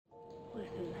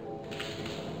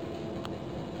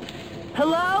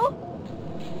Hello?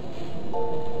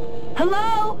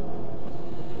 Hello?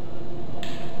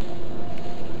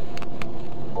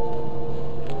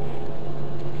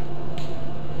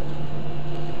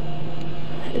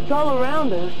 It's all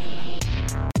around us.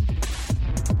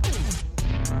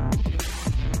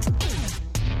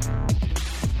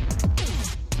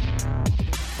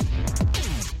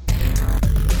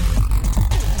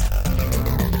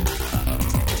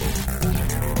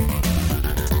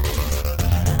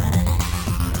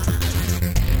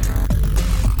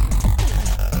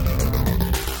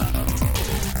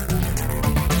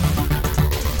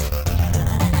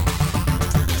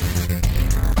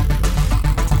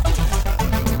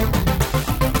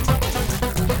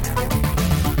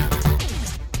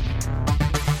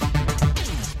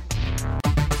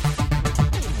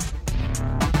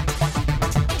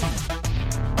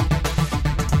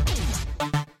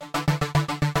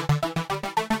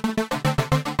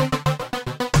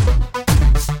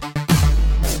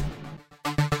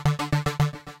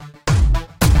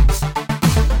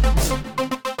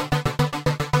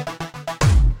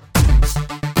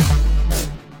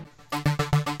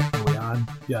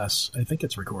 Yes, I think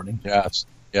it's recording. Yes.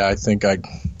 Yeah, I think I...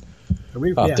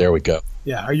 yeah. There we go.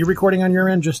 Yeah, are you recording on your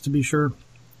end, just to be sure?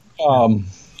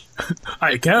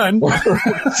 I can.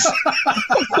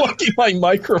 Lucky my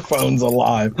microphone's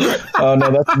alive. Oh, no,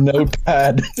 that's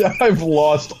Notepad. I've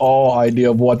lost all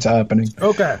idea of what's happening.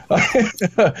 Okay.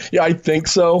 Yeah, I think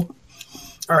so.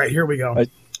 All right, here we go.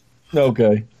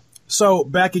 Okay. So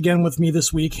back again with me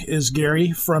this week is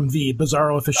Gary from the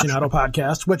Bizarro Aficionado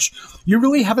podcast, which you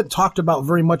really haven't talked about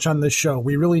very much on this show.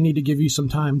 We really need to give you some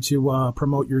time to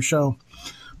promote your show.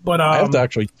 But I have to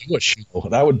actually do a show.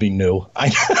 That would be new.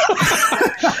 I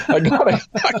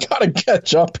gotta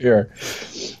catch up here.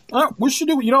 We should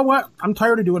do. You know what? I'm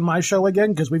tired of doing my show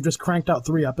again because we've just cranked out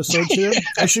 3 episodes here.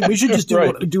 We should just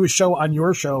do a show on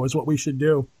your show. Is what we should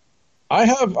do. I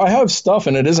have stuff,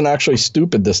 and it isn't actually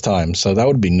stupid this time, so that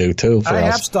would be new too for us. I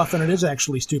have stuff, and it is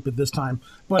actually stupid this time.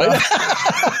 But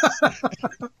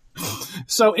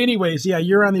so, anyways, yeah,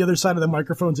 you're on the other side of the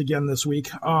microphones again this week.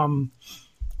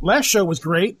 Last show was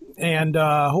great, and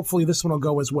hopefully this one will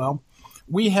go as well.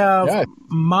 We have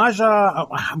Maja.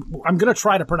 I'm going to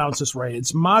try to pronounce this right.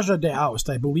 It's Maja de Aust,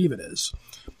 I believe it is,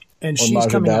 and she's Maja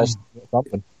coming on.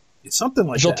 Something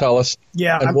like She'll that. Tell us.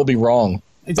 Yeah, and we'll be wrong.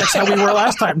 That's how we were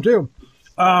last time too.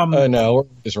 I know, we're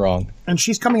just wrong. And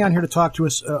she's coming on here to talk to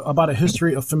us about a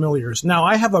history of familiars. Now,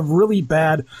 I have a really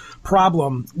bad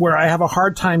problem where I have a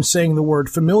hard time saying the word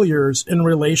familiars in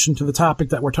relation to the topic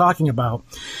that we're talking about.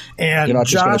 And you're not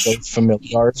Josh, just going to go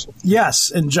familiars?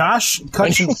 Yes, and Josh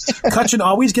Cutchin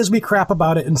always gives me crap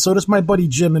about it, and so does my buddy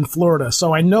Jim in Florida.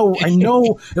 So I know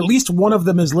at least one of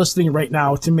them is listening right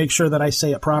now to make sure that I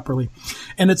say it properly.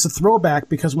 And it's a throwback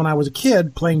because when I was a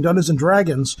kid playing Dungeons and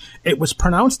Dragons, it was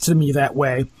pronounced to me that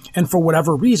way, and for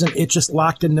whatever reason, it just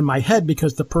locked into my head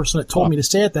because the person that told me to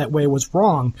say it that way was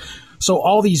wrong. So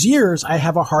all these years, I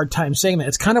have a hard time saying that.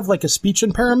 It's kind of like a speech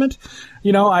impairment.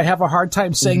 You know, I have a hard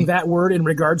time saying that word in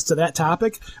regards to that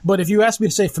topic. But if you ask me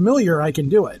to say familiar, I can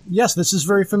do it. Yes, this is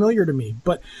very familiar to me.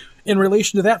 But in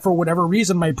relation to that, for whatever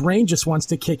reason, my brain just wants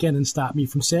to kick in and stop me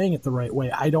from saying it the right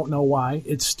way. I don't know why.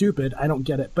 It's stupid. I don't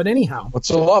get it. But anyhow. It's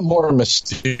a lot more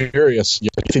mysterious.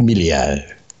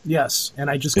 Familiar. Yes, and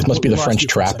I just... It must be the French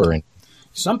trapper.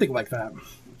 Something like that.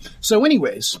 So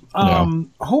anyways,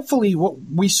 hopefully what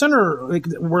we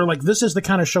we're like, this is the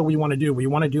kind of show we want to do. We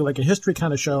want to do like a history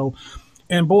kind of show.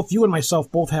 And both you and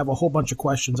myself both have a whole bunch of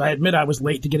questions. I admit I was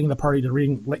late to getting the party to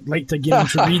read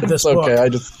this book. Okay,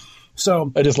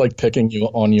 I just like picking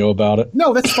on you about it.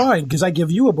 No, that's fine because I give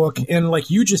you a book and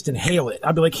like you just inhale it.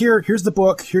 I'll be like, here's the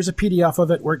book. Here's a PDF of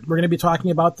it. We're going to be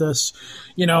talking about this,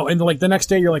 you know. And like the next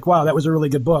day, you're like, wow, that was a really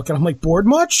good book. And I'm like, bored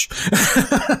much?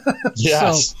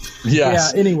 Yes. Yeah.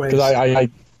 Anyways, because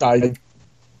I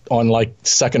on like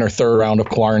second or third round of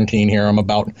quarantine here, I'm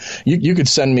about. You could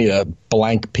send me a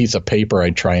blank piece of paper.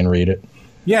 I'd try and read it.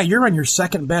 Yeah, you're on your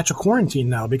second batch of quarantine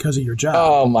now because of your job.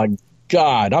 Oh my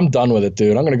God, I'm done with it,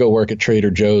 dude. I'm going to go work at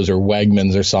Trader Joe's or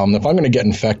Wegmans or something. If I'm going to get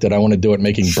infected, I want to do it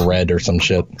making bread or some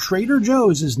shit. Trader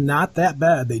Joe's is not that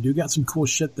bad. They do got some cool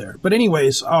shit there. But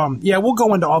anyways, we'll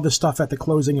go into all this stuff at the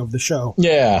closing of the show.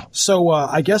 Yeah. So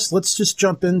I guess let's just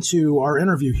jump into our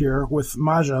interview here with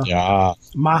Maja. Yeah.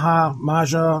 Maja.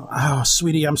 Oh,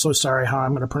 sweetie, I'm so sorry how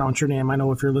I'm going to pronounce your name. I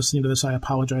know if you're listening to this, I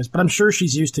apologize. But I'm sure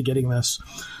she's used to getting this.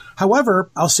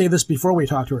 However, I'll say this before we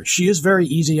talk to her. She is very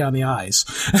easy on the eyes.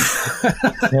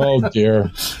 Oh,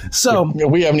 dear. So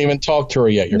we haven't even talked to her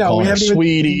yet. You're calling her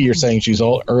sweetie. You're saying she's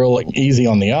all early, easy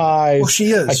on the eyes. Well,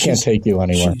 she is. I can't take you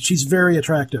anywhere. She's very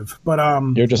attractive. But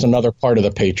you're just another part of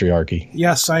the patriarchy.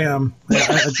 Yes, I am.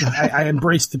 I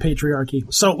embrace the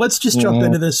patriarchy. So let's just jump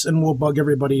into this, and we'll bug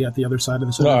everybody at the other side of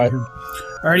this. All right.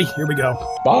 Alrighty, here we go.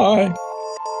 Bye.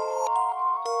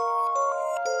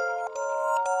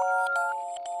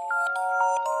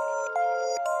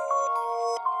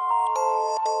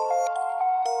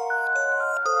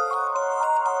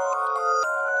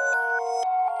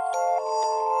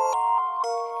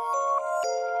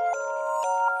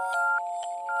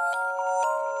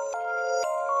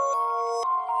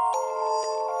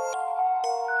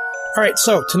 All right,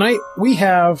 so tonight we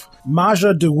have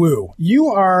Maja DeWoo. You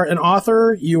are an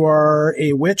author. You are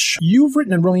a witch. You've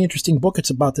written a really interesting book. It's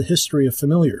about the history of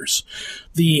familiars,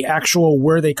 the actual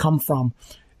where they come from.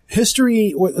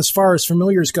 History, as far as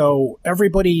familiars go,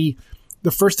 everybody, the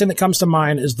first thing that comes to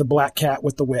mind is the black cat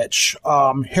with the witch,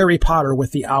 Harry Potter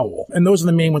with the owl, and those are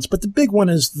the main ones. But the big one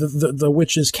is the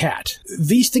witch's cat.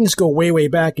 These things go way, way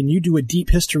back, and you do a deep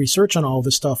history search on all of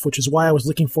this stuff, which is why I was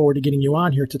looking forward to getting you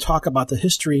on here to talk about the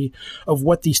history of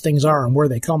what these things are and where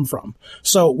they come from.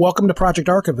 So welcome to Project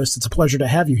Archivist. It's a pleasure to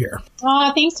have you here.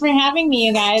 Oh, thanks for having me,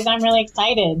 you guys. I'm really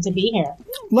excited to be here.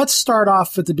 Let's start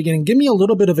off at the beginning. Give me a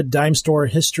little bit of a dime store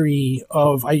history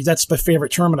of, that's my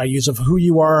favorite term that I use, of who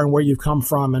you are and where you've come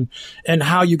from and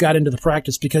how you got into the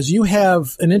practice, because you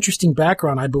have an interesting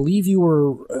background. I believe you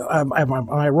were, am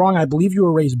I wrong? I believe you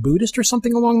were raised Buddhist or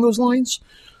something along those lines?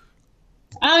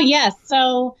 Oh, yes.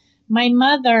 So my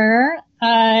mother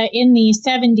in the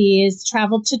 70s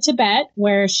traveled to Tibet,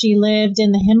 where she lived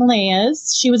in the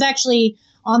Himalayas. She was actually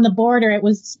on the border. It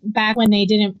was back when they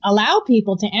didn't allow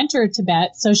people to enter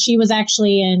Tibet. So she was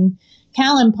actually in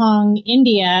Kalimpong,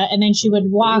 India, and then she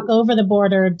would walk over the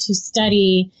border to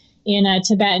study in a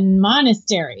Tibetan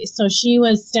monastery. So she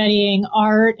was studying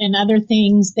art and other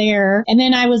things there. And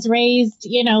then I was raised,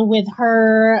 with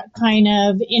her kind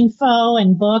of info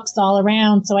and books all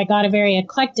around. So I got a very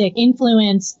eclectic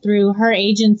influence through her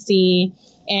agency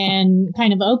and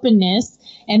kind of openness.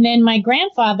 And then my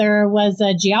grandfather was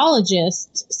a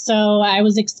geologist. So I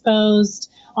was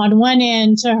exposed on one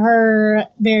end to her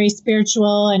very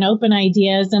spiritual and open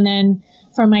ideas. And then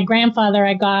from my grandfather,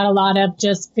 I got a lot of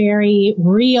just very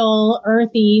real,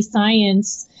 earthy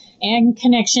science and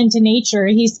connection to nature.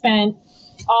 He spent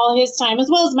all his time, as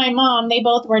well as my mom, they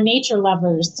both were nature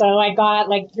lovers. So I got,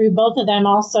 through both of them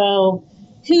also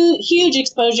huge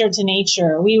exposure to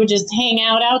nature. We would just hang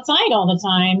out outside all the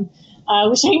time,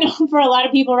 which I know for a lot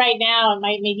of people right now, it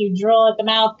might make you drool at the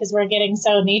mouth because we're getting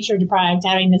so nature deprived,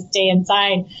 having to stay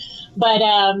inside. But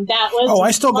that was... Oh,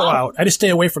 I still go out. I just stay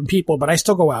away from people, but I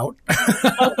still go out.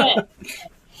 Okay.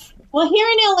 Well, here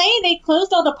in LA, they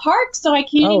closed all the parks, so I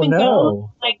can't even go.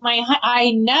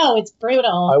 I know, it's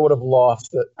brutal. I would have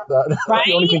lost it. That's right?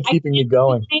 the only thing keeping me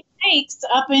going. Hikes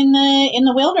up in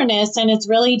the wilderness, and it's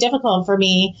really difficult for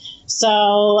me.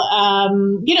 So,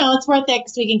 it's worth it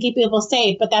because we can keep people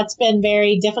safe, but that's been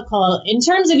very difficult. In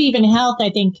terms of even health, I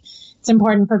think it's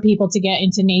important for people to get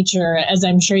into nature, as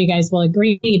I'm sure you guys will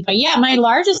agree. But yeah, my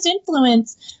largest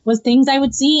influence was things I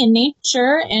would see in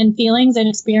nature and feelings and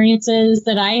experiences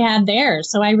that I had there.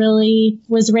 So I really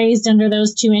was raised under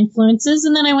those two influences.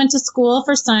 And then I went to school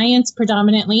for science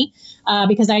predominantly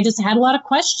because I just had a lot of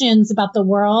questions about the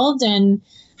world and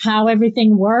how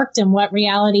everything worked and what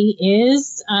reality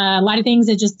is. A lot of things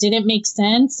that just didn't make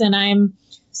sense. And I'm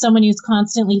someone who's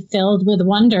constantly filled with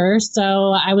wonder.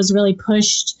 So I was really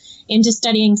pushed into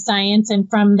studying science. And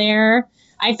from there,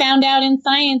 I found out in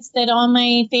science that all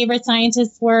my favorite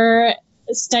scientists were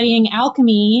studying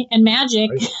alchemy and magic.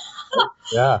 Right.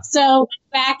 Yeah. So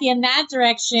back in that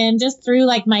direction, just through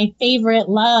my favorite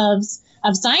loves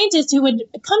of scientists who would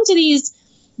come to these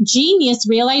genius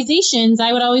realizations,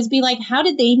 I would always be like, how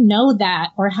did they know that?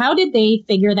 Or how did they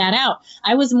figure that out?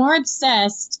 I was more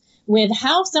obsessed with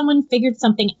how someone figured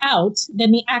something out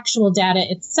than the actual data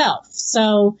itself.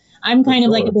 So I'm kind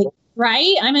of like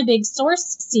I'm a big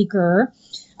source seeker.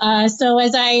 So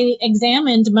as I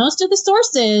examined most of the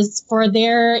sources for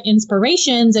their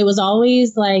inspirations, it was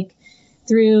always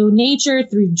through nature,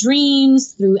 through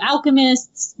dreams, through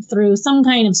alchemists, through some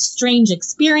kind of strange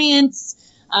experience.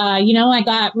 I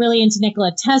got really into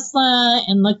Nikola Tesla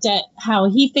and looked at how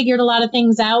he figured a lot of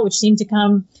things out, which seemed to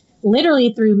come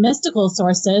literally through mystical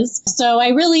sources. So I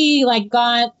really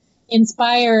got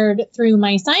inspired through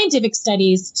my scientific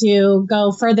studies to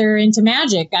go further into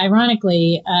magic.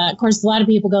 Ironically, of course, a lot of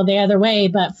people go the other way,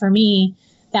 but for me,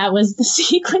 that was the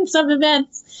sequence of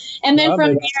events. And then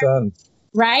from there,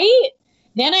 right?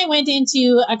 Then I went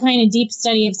into a kind of deep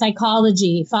study of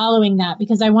psychology following that,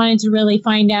 because I wanted to really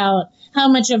find out how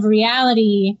much of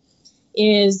reality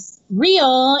is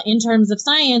real in terms of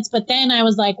science. But then I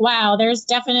was like, wow, there's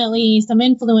definitely some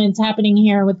influence happening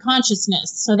here with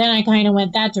consciousness. So then I kind of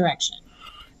went that direction.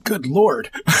 Good Lord.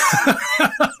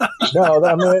 No,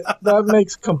 that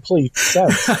makes complete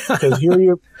sense, because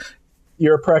here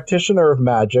you're a practitioner of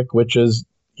magic, which is,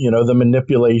 the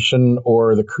manipulation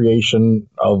or the creation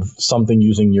of something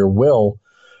using your will.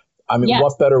 I mean, Yes.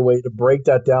 What better way to break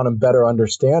that down and better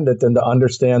understand it than to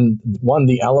understand, one,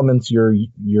 the elements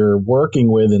you're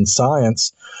working with in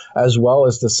science, as well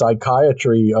as the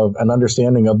psychiatry of an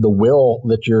understanding of the will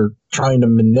that you're trying to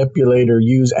manipulate or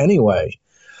use anyway.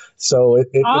 So it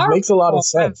makes a lot of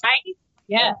sense. Right?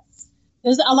 Yes.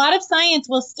 There's a lot of science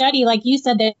will study, like you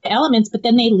said, the elements, but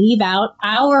then they leave out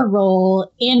our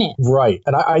role in it. Right.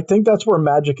 And I think that's where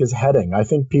magic is heading. I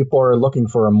think people are looking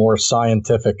for a more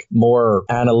scientific, more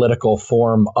analytical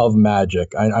form of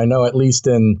magic. I know at least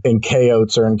in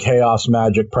chaos or in chaos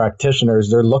magic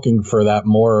practitioners, they're looking for that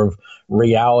more of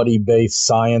reality-based,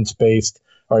 science-based.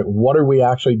 All right, what are we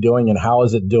actually doing, and how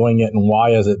is it doing it, and why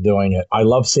is it doing it? I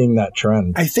love seeing that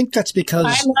trend. I think that's because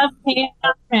I love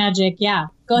chaos magic. Yeah.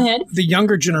 Go ahead. the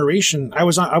younger generation, I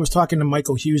was talking to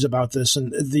Michael Hughes about this,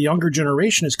 and the younger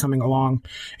generation is coming along,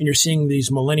 and you're seeing these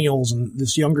millennials and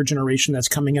this younger generation that's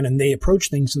coming in, and they approach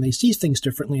things and they see things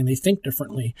differently and they think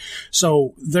differently.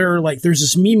 So they're like, there's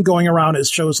this meme going around. It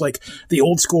shows like the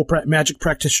old school magic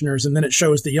practitioners, and then it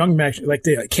shows the young magic, like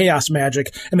the chaos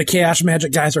magic, and the chaos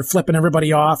magic guys are flipping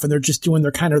everybody off, and they're just doing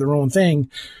their kind of their own thing.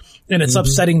 And it's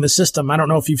upsetting the system. I don't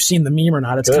know if you've seen the meme or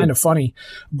not. It's kind of funny,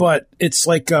 but it's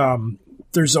like,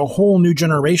 there's a whole new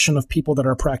generation of people that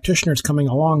are practitioners coming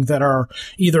along that are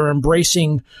either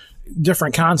embracing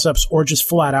different concepts or just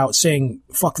flat out saying,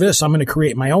 fuck this, I'm going to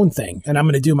create my own thing, and I'm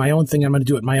going to do my own thing. I'm going to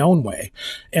do it my own way.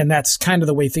 And that's kind of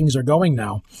the way things are going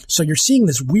now. So you're seeing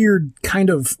this weird kind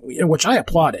of, which I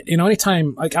applaud it.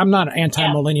 Anytime, like, I'm not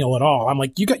anti-millennial at all. I'm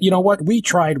like, you know what? We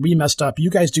tried, we messed up. You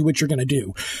guys do what you're going to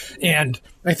do. And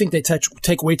I think they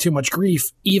take way too much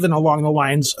grief, even along the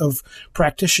lines of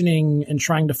practicing and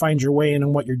trying to find your way in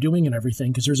and what you're doing and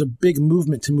everything, because there's a big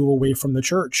movement to move away from the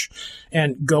church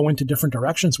and go into different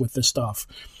directions with this stuff.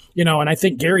 And I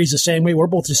think Gary's the same way. We're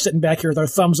both just sitting back here with our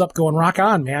thumbs up going, rock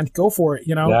on, man. Go for it.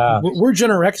 Yeah. We're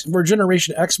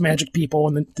Generation X magic people,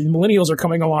 and the millennials are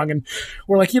coming along, and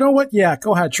we're like, you know what? Yeah,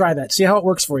 go ahead, try that. See how it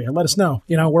works for you. Let us know.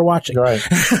 We're watching. Right.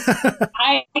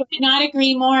 I could not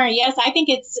agree more. Yes, I think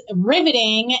it's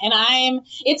riveting. And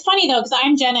it's funny though, because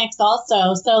I'm Gen X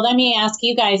also. So let me ask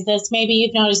you guys this. Maybe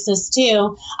you've noticed this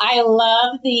too. I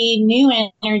love the new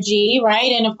energy,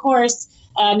 right? And of course,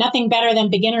 nothing better than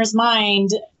beginner's mind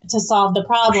to solve the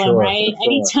problem, right?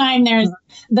 Anytime there's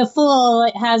the fool,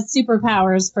 it has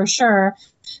superpowers for sure.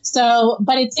 So,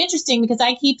 but it's interesting because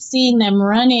I keep seeing them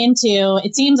run into,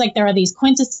 it seems like there are these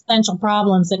quintessential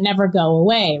problems that never go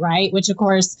away, right? Which of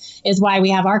course is why we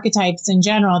have archetypes in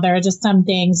general. There are just some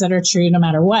things that are true no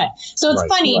matter what. So it's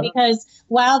funny because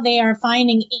while they are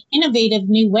finding innovative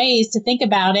new ways to think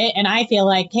about it, and I feel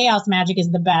like chaos magic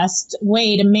is the best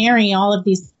way to marry all of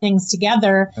these things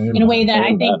together in a way that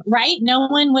I think, right? No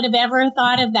one would have ever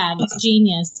thought of that. It's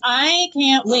genius. I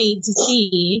can't wait to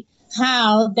see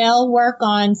how they'll work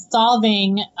on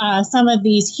solving some of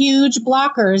these huge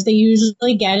blockers they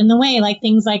usually get in the way, like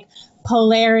things like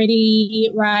polarity,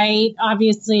 right?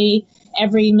 Obviously,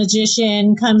 every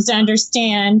magician comes to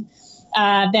understand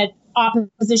that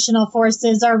oppositional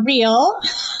forces are real.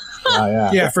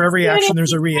 Yeah, for every action,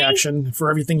 there's a reaction. For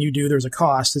everything you do, there's a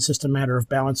cost. It's just a matter of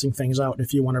balancing things out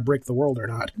if you want to break the world or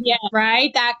not. Yeah,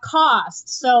 right? That cost.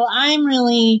 So I'm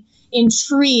really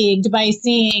intrigued by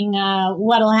seeing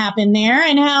what'll happen there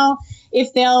and how,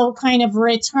 if they'll kind of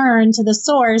return to the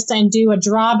source and do a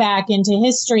drawback into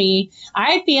history.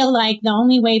 I feel like the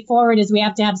only way forward is we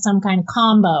have to have some kind of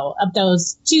combo of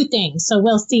those two things. So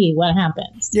we'll see what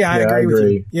happens. Yeah, I agree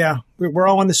with you. Yeah, we're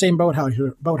all on the same boathouse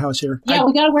here. Yeah,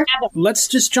 we got to work at it. Let's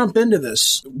just jump into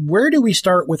this. Where do we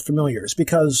start with familiars?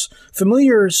 Because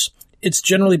familiars, it's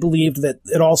generally believed that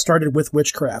it all started with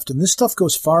witchcraft, and this stuff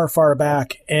goes far, far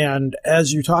back. And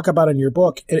as you talk about in your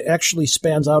book, it actually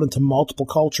spans out into multiple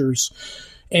cultures.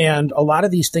 And a lot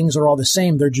of these things are all the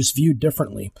same. They're just viewed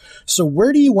differently. So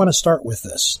where do you want to start with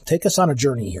this? Take us on a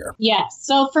journey here. Yes.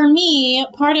 So for me,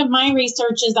 part of my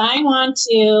research is I want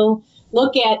to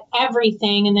look at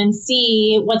everything and then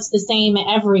see what's the same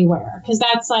everywhere. Because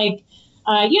that's like,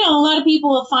 a lot of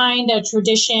people will find a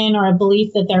tradition or a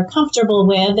belief that they're comfortable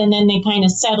with, and then they kind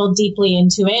of settle deeply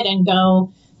into it and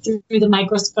go through the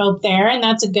microscope there, and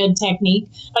that's a good technique.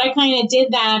 But I kind of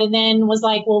did that and then was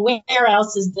like, well, where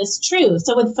else is this true?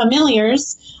 So with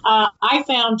familiars, I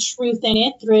found truth in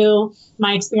it through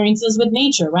my experiences with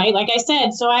nature, right? Like I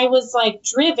said, so I was like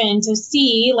driven to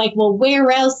see like, well,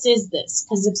 where else is this?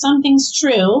 Because if something's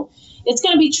true, it's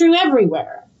going to be true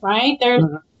everywhere, right? There's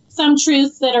some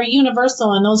truths that are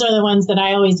universal, and those are the ones that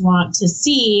I always want to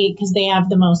see because they have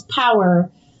the most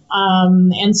power.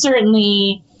 And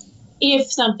certainly,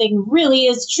 if something really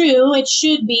is true, it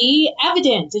should be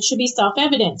evident. It should be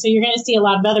self-evident. So you're going to see a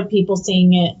lot of other people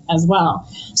seeing it as well.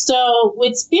 So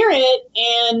with spirit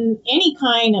and any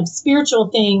kind of spiritual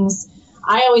things,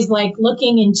 I always like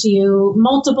looking into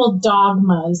multiple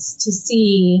dogmas to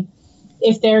see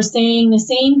if they're saying the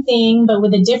same thing, but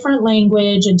with a different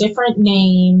language, a different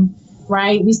name,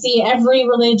 right? We see every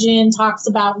religion talks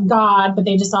about God, but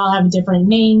they just all have a different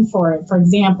name for it, for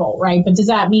example, right? But does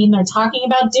that mean they're talking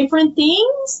about different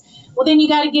things? Well, then you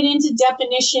got to get into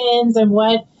definitions and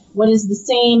what is the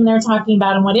same they're talking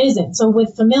about and what isn't. So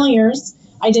with familiars,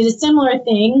 I did a similar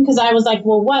thing because I was like,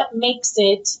 well, what makes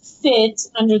it fit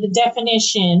under the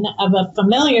definition of a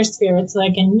familiar spirit so I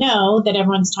can know that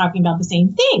everyone's talking about the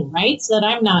same thing, right? So that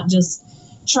I'm not just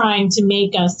trying to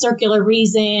make a circular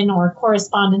reason or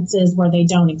correspondences where they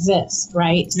don't exist,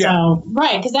 right? Yeah. So,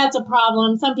 right, because that's a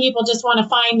problem. Some people just want to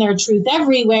find their truth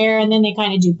everywhere, and then they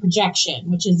kind of do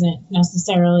projection, which isn't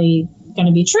necessarily going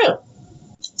to be true.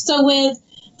 So with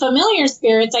familiar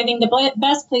spirits, I think the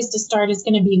best place to start is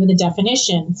going to be with a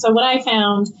definition. So what I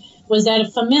found was that a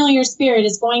familiar spirit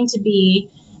is going to be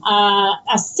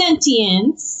a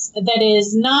sentience that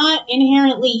is not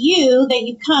inherently you, that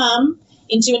you come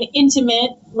into an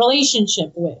intimate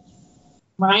relationship with,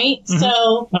 right? Mm-hmm.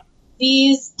 So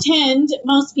these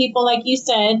most people, like you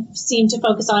said, seem to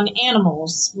focus on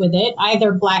animals with it,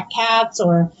 either black cats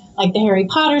or like the Harry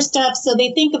Potter stuff. So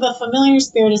they think of a familiar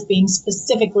spirit as being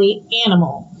specifically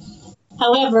animal.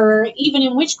 However, even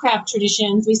in witchcraft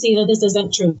traditions, we see that this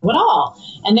isn't true at all.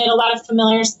 And then a lot of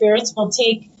familiar spirits will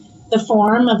take the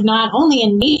form of not only a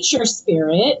nature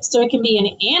spirit, so it can be an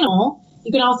animal.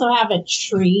 You can also have a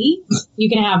tree. You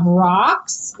can have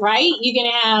rocks, right? You can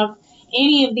have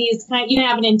any of these you can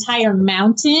have an entire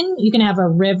mountain. You can have a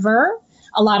river.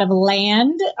 A lot of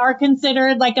land are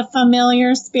considered like a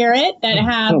familiar spirit that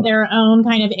have their own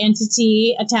kind of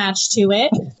entity attached to it.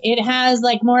 It has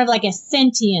like more of like a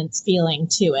sentience feeling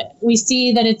to it. We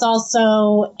see that it's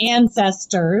also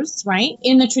ancestors, right?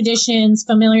 In the traditions,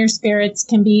 familiar spirits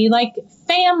can be like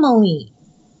family.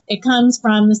 It comes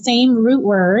from the same root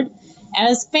word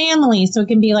as family. So it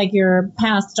can be like your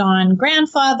passed on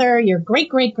grandfather, your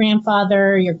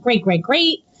great-great-grandfather, your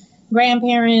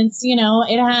great-great-great-grandparents. You know,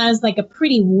 it has like a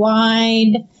pretty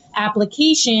wide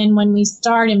application when we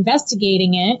start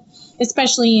investigating it,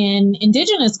 especially in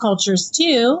indigenous cultures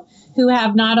too, who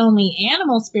have not only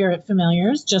animal spirit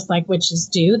familiars, just like witches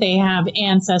do. They have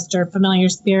ancestor familiar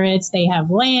spirits. They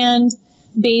have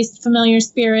land-based familiar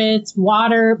spirits,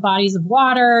 water, bodies of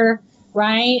water,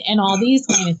 right? And all these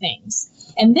kind of things.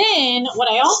 And then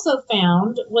what I also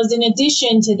found was, in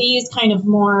addition to these kind of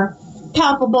more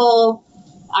palpable,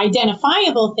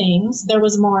 identifiable things, there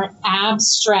was more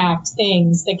abstract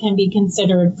things that can be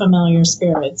considered familiar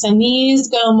spirits. And these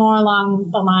go more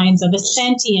along the lines of a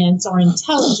sentience or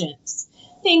intelligence.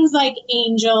 Things like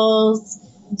angels,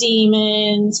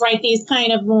 demons, right? These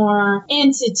kind of more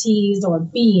entities or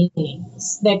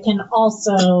beings that can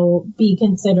also be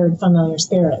considered familiar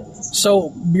spirits.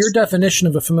 So your definition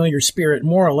of a familiar spirit,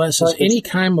 more or less, is any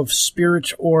kind of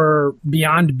spirit or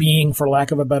beyond being, for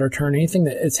lack of a better term, anything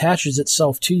that attaches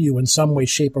itself to you in some way,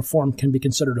 shape, or form can be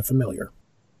considered a familiar.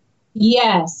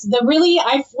 Yes.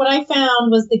 What I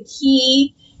found was the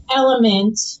key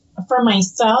element for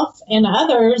myself and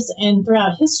others and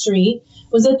throughout history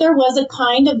was that there was a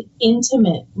kind of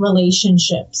intimate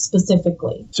relationship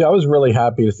specifically. See, I was really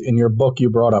happy. In your book, you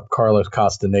brought up Carlos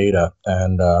Castaneda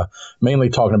and mainly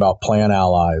talking about plant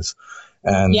allies.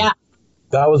 And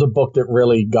that was a book that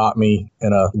really got me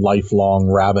in a lifelong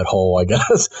rabbit hole, I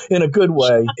guess, in a good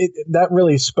way. That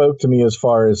really spoke to me as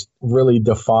far as really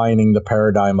defining the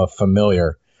paradigm of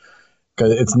familiar.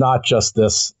 Because it's not just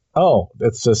this,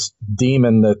 it's this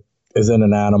demon that is in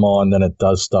an animal and then it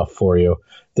does stuff for you.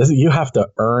 You have to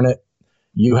earn it.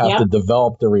 You have to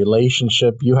develop the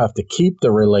relationship. You have to keep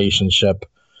the relationship.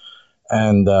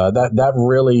 And there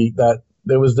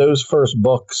was those first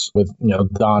books with,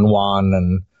 Don Juan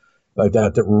and like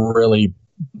that really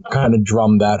kind of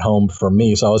drummed that home for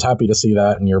me. So I was happy to see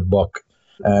that in your book.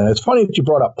 And it's funny that you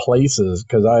brought up places,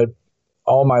 because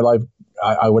all my life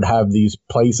I would have these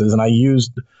places, and I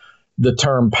used the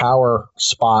term power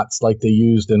spots like they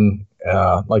used in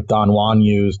like Don Juan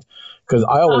used, because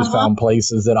I always found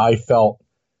places that I felt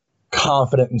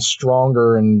confident and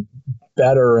stronger and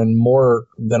better and more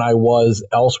than I was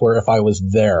elsewhere if I was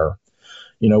there.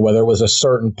 You know, whether it was a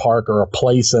certain park or a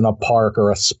place in a park or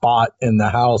a spot in the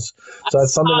house. So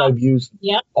that's something I've used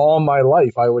all my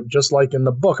life. I would, just like in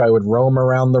the book, I would roam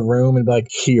around the room and be like,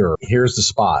 here's the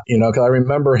spot. You know, because I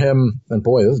remember him, and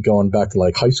boy, this is going back to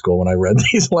like high school when I read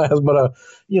these last, but,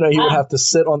 you know, he would have to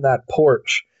sit on that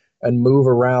porch and move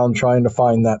around trying to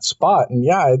find that spot. And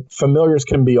yeah, familiars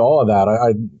can be all of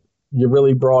that. You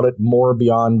really brought it more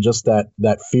beyond just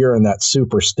that fear and that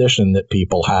superstition that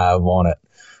people have on it.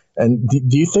 And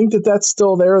do you think that that's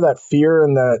still there, that fear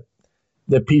and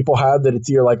that people have, that it's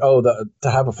either like,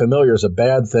 to have a familiar is a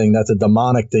bad thing, that's a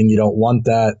demonic thing, you don't want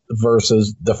that,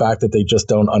 versus the fact that they just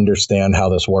don't understand how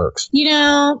this works? You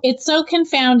know, it's so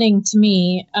confounding to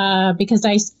me because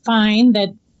I find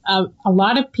that a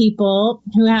lot of people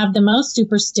who have the most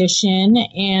superstition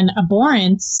and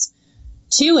abhorrence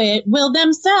to it will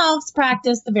themselves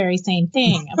practice the very same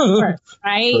thing, of course,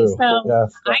 right? True. So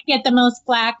Yes. I get the most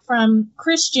flack from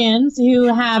Christians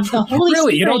who have the Holy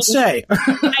Really? Spirit. You don't say.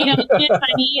 I know, it's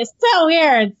funny. It's so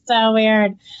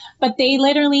weird. But they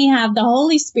literally have the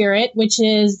Holy Spirit, which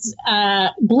is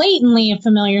blatantly a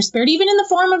familiar spirit, even in the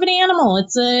form of an animal.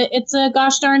 It's a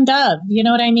gosh darn dove. You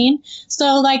know what I mean?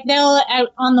 So like they'll,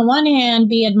 on the one hand,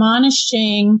 be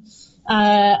admonishing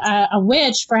a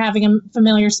witch for having a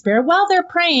familiar spirit while they're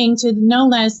praying to no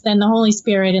less than the Holy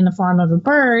Spirit in the form of a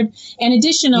bird. And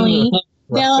additionally,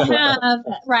 they'll have,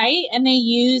 right, and they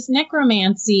use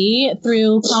necromancy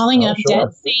through calling up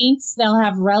dead saints. They'll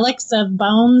have relics of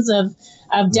bones of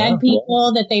dead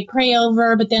people that they pray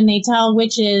over, but then they tell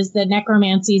witches that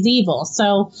necromancy is evil.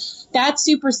 So that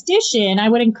superstition, I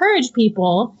would encourage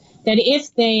people that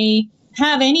if they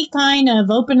have any kind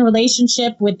of open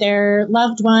relationship with their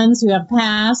loved ones who have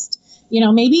passed, you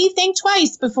know, maybe think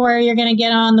twice before you're going to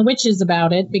get on the witches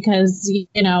about it, because,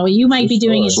 you know, you might be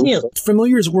doing it too.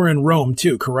 Familiars were in Rome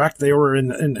too, correct? They were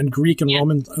in Greek and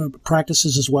Roman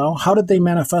practices as well. How did they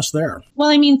manifest there? Well,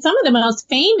 I mean, some of the most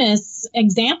famous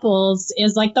examples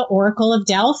is like the Oracle of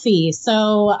Delphi.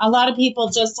 So a lot of people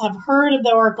just have heard of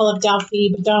the Oracle of Delphi,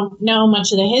 but don't know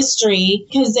much of the history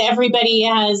because everybody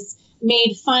has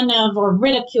made fun of or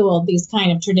ridiculed these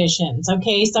kind of traditions.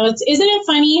 Okay, so isn't it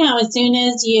funny how as soon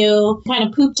as you kind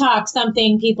of poop talk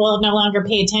something, people no longer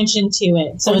pay attention to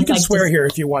it? So you can swear here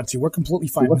if you want to. We're completely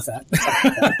fine with that.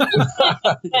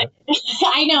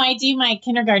 I know, I do my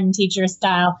kindergarten teacher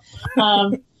style.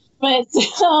 But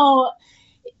so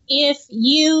if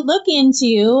you look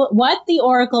into what the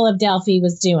Oracle of Delphi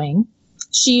was doing,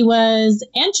 she was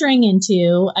entering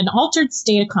into an altered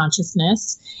state of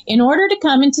consciousness in order to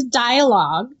come into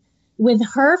dialogue with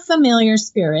her familiar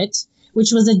spirit,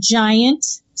 which was a giant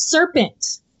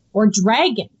serpent or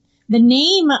dragon. The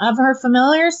name of her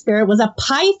familiar spirit was a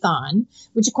python,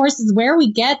 which of course is where we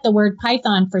get the word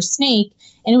python for snake.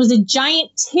 And it was a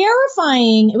giant,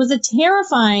 terrifying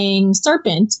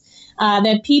serpent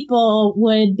that people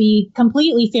would be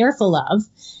completely fearful of.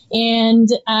 And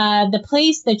the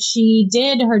place that she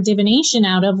did her divination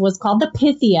out of was called the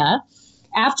Pythia,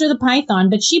 after the python.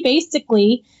 But she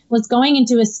basically was going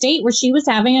into a state where she was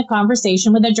having a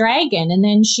conversation with a dragon. And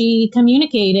then she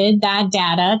communicated that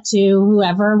data to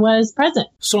whoever was present.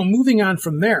 So moving on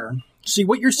from there, see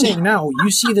what you're saying now, you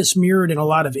see this mirrored in a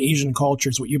lot of Asian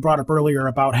cultures, what you brought up earlier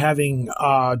about having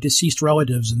deceased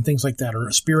relatives and things like that, or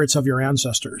spirits of your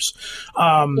ancestors.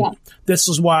 This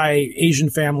is why Asian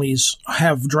families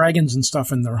have dragons and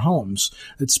stuff in their homes.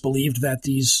 It's believed that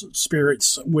these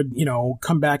spirits would, you know,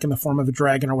 come back in the form of a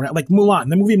dragon or whatever. Like Mulan,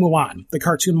 the movie Mulan, the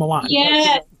cartoon Mulan.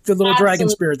 Yes. The little dragon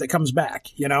spirit that comes back,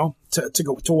 you know,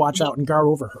 to watch out and guard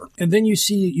over her. And then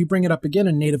you bring it up again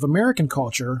in Native American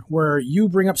culture, where you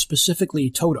bring up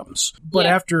specifically totems. But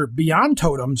after beyond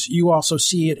totems, you also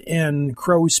see it in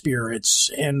crow spirits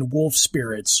and wolf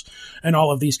spirits and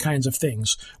all of these kinds of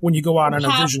things when you go out on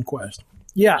a vision quest.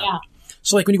 Yeah.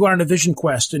 So like when you go on a vision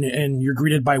quest and you're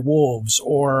greeted by wolves,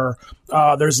 or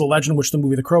there's the legend which the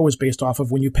movie The Crow is based off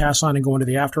of, when you pass on and go into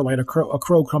the afterlife, a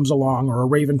crow comes along or a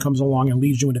raven comes along and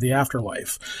leads you into the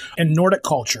afterlife. In Nordic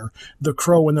culture, the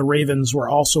crow and the ravens were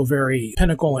also very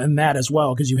pinnacle in that as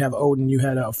well, because you have Odin, you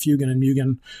had Fugin and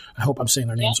Mugen. I hope I'm saying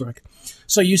their names right.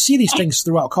 So you see these things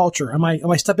throughout culture. Am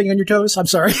I stepping on your toes? I'm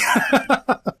sorry.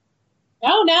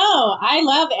 No, I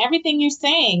love everything you're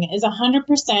saying is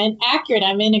 100% accurate.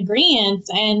 I'm in agreement.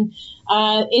 And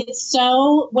it's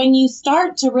so, when you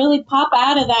start to really pop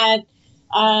out of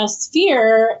that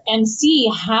sphere and see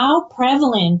how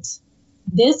prevalent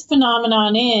this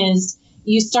phenomenon is,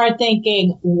 you start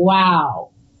thinking,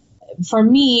 wow, for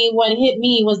me, what hit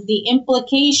me was the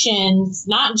implications,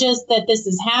 not just that this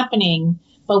is happening,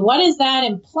 but what does that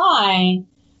imply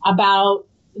about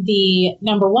the,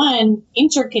 number one,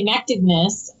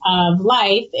 interconnectedness of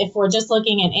life? If we're just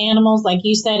looking at animals, like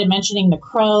you said, and mentioning the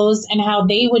crows and how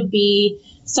they would be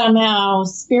somehow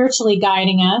spiritually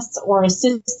guiding us or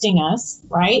assisting us,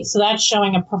 right? So that's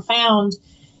showing a profound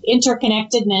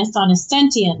interconnectedness on a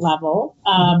sentient level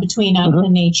between us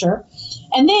and nature.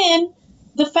 And then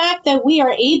the fact that we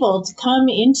are able to come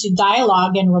into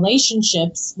dialogue and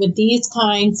relationships with these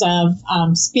kinds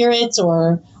of spirits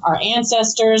or our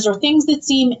ancestors or things that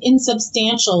seem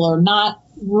insubstantial or not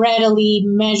readily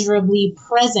measurably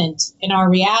present in our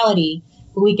reality,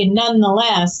 but we can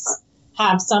nonetheless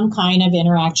have some kind of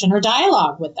interaction or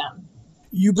dialogue with them.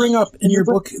 You bring up in your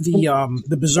book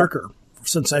the Berserker,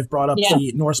 since I've brought up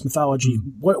the Norse mythology.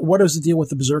 What is the deal with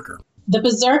the Berserker? The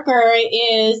Berserker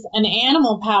is an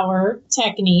animal power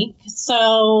technique.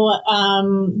 So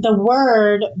the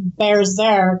word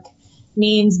berserk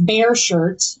means bear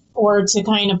shirt, or to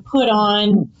kind of put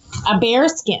on a bear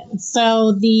skin.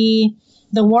 So the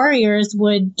warriors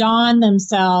would don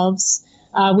themselves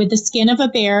with the skin of a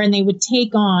bear, and they would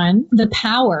take on the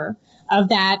power of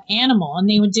that animal, and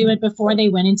they would do it before they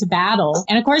went into battle.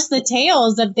 And of course, the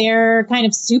tales of their kind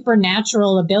of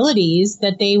supernatural abilities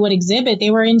that they would exhibit, they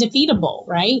were undefeatable,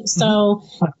 right? So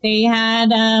they had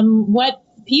what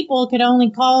people could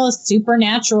only call a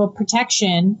supernatural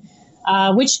protection,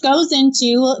 which goes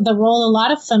into the role a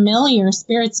lot of familiar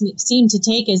spirits seem to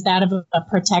take, is that of a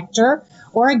protector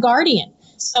or a guardian.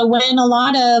 So when a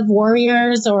lot of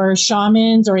warriors or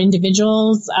shamans or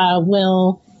individuals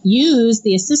will use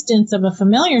the assistance of a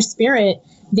familiar spirit,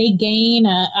 they gain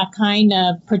a kind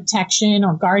of protection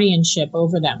or guardianship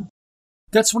over them.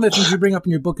 That's one of the things you bring up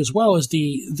in your book as well, is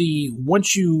the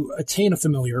once you attain a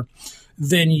familiar,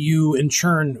 then you in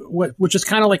turn, which is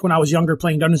kind of like when I was younger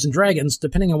playing Dungeons and Dragons,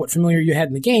 depending on what familiar you had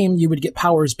in the game, you would get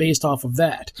powers based off of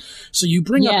that. So you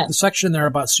bring up the section there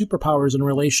about superpowers in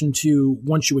relation to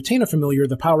once you attain a familiar,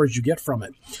 the powers you get from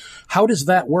it. How does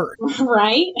that work?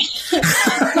 Right?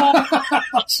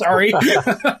 Sorry.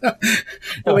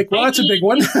 You're like, well, that's a big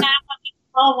one.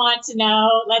 All want to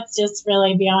know, let's just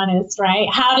really be honest, right?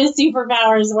 How do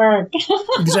superpowers work?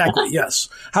 Exactly, yes.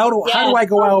 How do I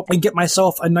go out and get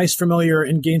myself a nice familiar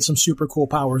and gain some super cool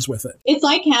powers with it? It's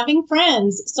like having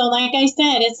friends. So like I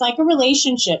said, it's like a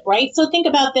relationship, right? So think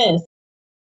about this.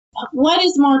 What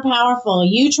is more powerful,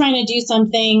 you trying to do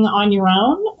something on your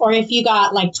own, or if you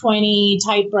got like 20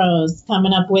 type bros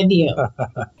coming up with you?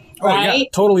 Right? Oh, yeah,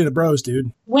 totally the bros,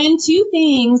 dude. When two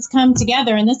things come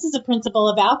together, and this is a principle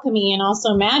of alchemy and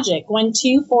also magic, when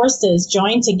two forces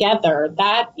join together,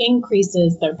 that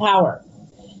increases their power.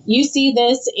 You see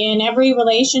this in every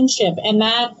relationship, and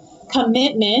that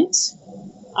commitment,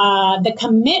 the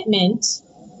commitment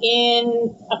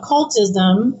in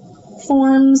occultism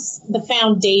forms the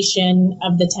foundation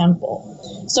of the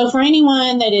temple. So for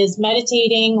anyone that is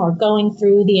meditating or going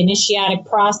through the initiatic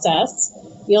process,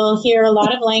 you'll hear a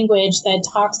lot of language that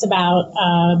talks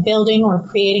about building or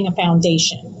creating a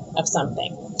foundation of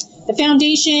something. The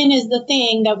foundation is the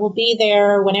thing that will be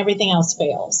there when everything else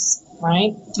fails,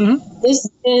 right? Mm-hmm. This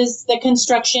is the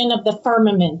construction of the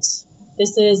firmament.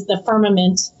 This is the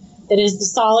firmament that is the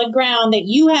solid ground that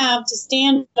you have to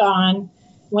stand on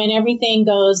when everything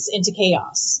goes into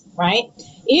chaos, right?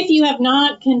 If you have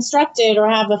not constructed or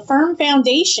have a firm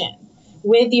foundation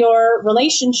with your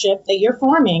relationship that you're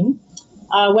forming,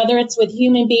 whether it's with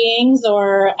human beings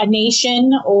or a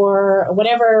nation or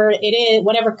whatever it is,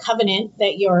 whatever covenant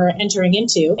that you're entering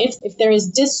into, if there is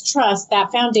distrust,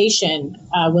 that foundation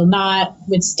will not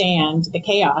withstand the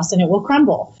chaos and it will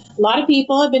crumble. A lot of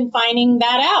people have been finding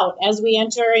that out as we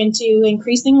enter into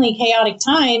increasingly chaotic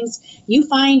times. You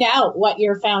find out what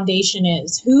your foundation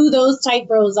is, who those type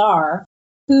bros are,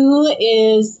 who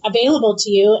is available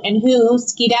to you, and who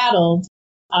skedaddled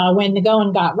when the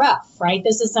going got rough, right?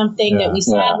 This is something that we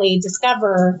sadly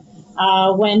discover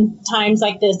when times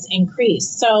like this increase.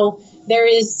 So there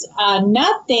is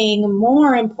nothing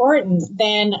more important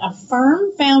than a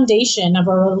firm foundation of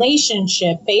a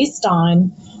relationship based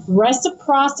on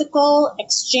reciprocal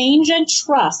exchange and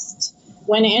trust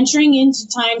when entering into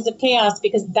times of chaos,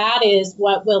 because that is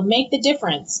what will make the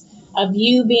difference of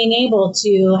you being able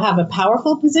to have a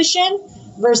powerful position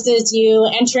versus you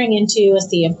entering into a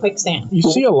sea of quicksand. You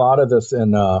see a lot of this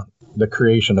in the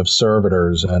creation of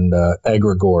servitors and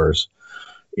egregores,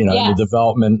 the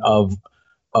development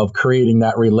of creating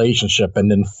that relationship and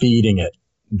then feeding it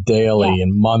daily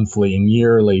and monthly and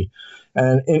yearly.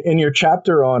 And in your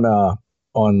chapter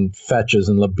on fetches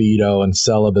and libido and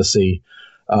celibacy,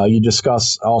 You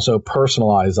discuss also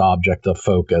personalized object of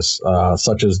focus,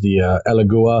 such as the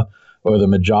Elegua or the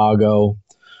Majago.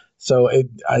 So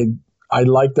I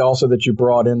liked also that you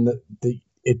brought in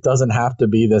it doesn't have to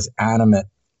be this animate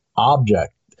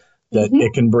object, that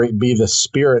it can be the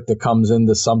spirit that comes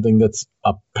into something that's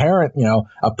apparent,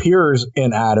 appears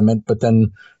inanimate, but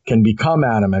then can become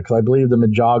animate. Because I believe the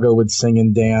Majago would sing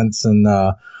and dance, and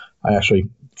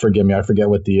forgive me, I forget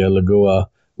what the Legua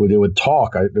would. It would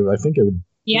talk. I think it would.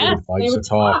 Yeah, they would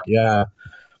talk. Yeah.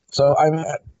 So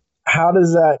how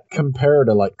does that compare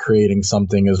to like creating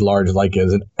something as large like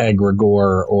as an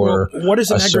egregore or what is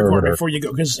an egregore servitor? before you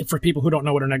go? Because for people who don't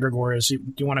know what an egregore is, do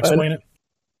you want to explain it?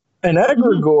 An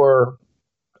egregore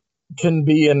can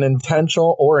be an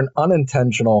intentional or an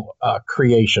unintentional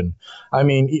creation. I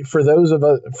mean, for those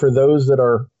that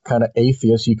are kind of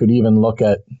atheists, you could even look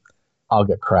at, I'll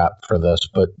get crap for this,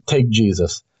 but take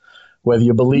Jesus. Whether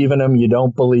you believe in him, you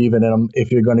don't believe in him,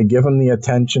 if you're going to give him the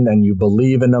attention and you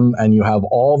believe in him and you have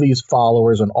all these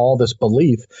followers and all this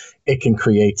belief, it can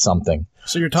create something.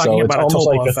 So you're talking about a tulpa almost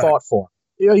like effect. a thought form.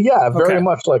 Yeah, very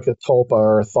much like a tulpa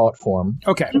or a thought form.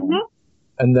 Okay.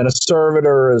 And then a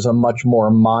servitor is a much more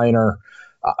minor,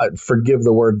 forgive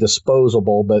the word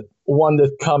disposable, but one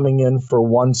that's coming in for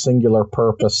one singular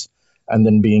purpose and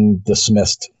then being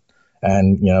dismissed.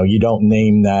 And, you don't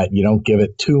name that. You don't give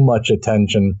it too much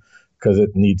attention because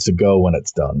it needs to go when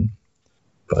it's done.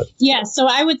 But yeah, so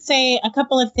I would say a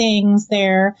couple of things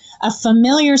there. A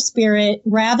familiar spirit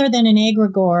rather than an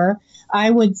egregore, I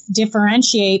would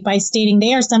differentiate by stating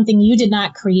they are something you did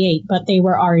not create, but they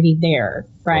were already there,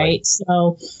 right?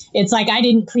 So it's like I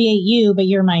didn't create you, but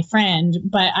you're my friend,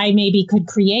 but I maybe could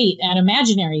create an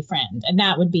imaginary friend, and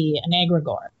that would be an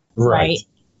egregore, right?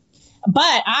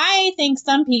 But I think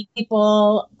some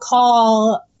people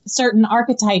call certain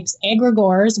archetypes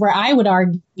egregores, where I would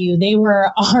argue they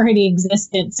were already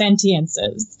existent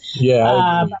sentiences.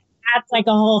 Yeah. That's like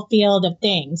a whole field of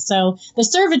things. So the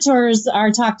servitors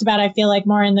are talked about, I feel like,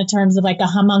 more in the terms of like a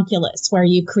homunculus, where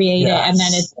you create it and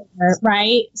then it's there,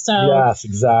 right? So yes,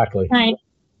 exactly. Kind of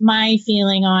my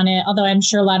feeling on it, although I'm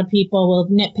sure a lot of people will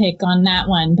nitpick on that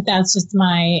one, but that's just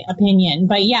my opinion.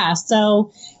 But yeah,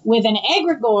 so with an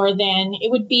egregore, then it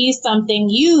would be something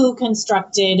you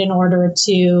constructed in order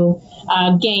to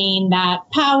gain that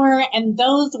power, and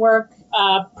those work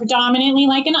predominantly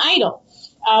like an idol.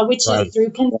 Which is through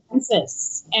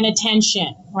consensus and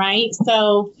attention, right?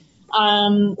 So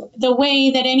the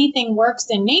way that anything works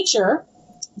in nature,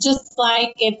 just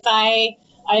like if a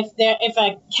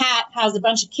cat has a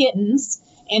bunch of kittens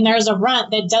and there's a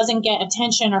runt that doesn't get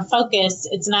attention or focus,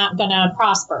 it's not going to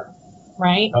prosper,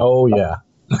 right? Oh, yeah.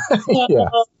 So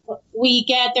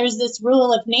there's this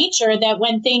rule of nature that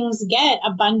when things get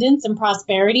abundance and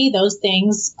prosperity, those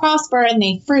things prosper and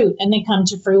they fruit and they come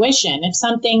to fruition. If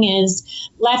something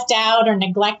is left out or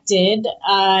neglected,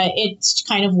 it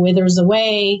kind of withers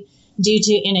away due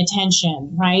to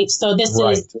inattention, right? So this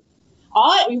is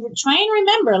try and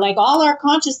remember, like all our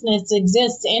consciousness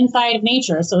exists inside of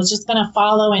nature. So it's just going to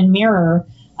follow and mirror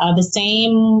the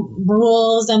same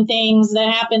rules and things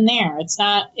that happen there.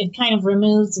 It kind of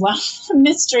removes a lot of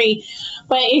mystery.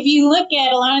 But if you look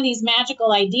at a lot of these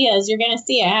magical ideas, you're going to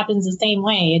see it happens the same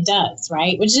way it does,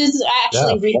 right? Which is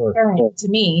actually reassuring to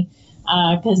me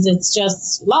because it's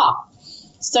just law.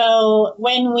 So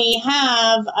when we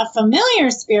have a familiar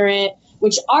spirit,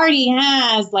 which already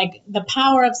has like the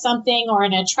power of something or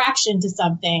an attraction to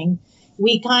something,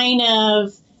 we kind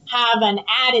of have an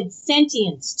added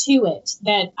sentience to it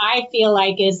that I feel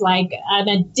like is like an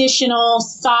additional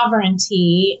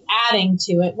sovereignty adding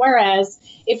to it. Whereas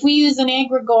if we use an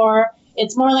egregore,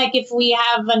 it's more like if we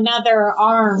have another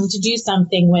arm to do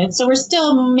something with. So we're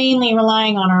still mainly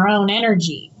relying on our own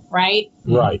energy, right?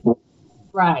 Right.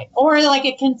 Right. Or like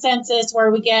a consensus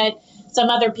where we get some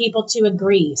other people to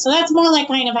agree. So that's more like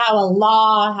kind of how a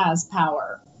law has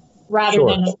power rather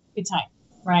than an archetype,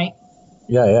 right?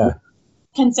 Yeah.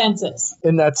 Consensus.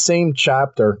 In that same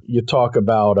chapter, you talk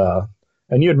about,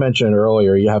 and you had mentioned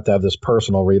earlier, you have to have this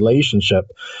personal relationship,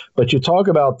 but you talk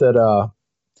about that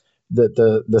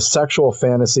the sexual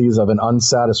fantasies of an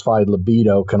unsatisfied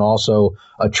libido can also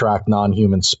attract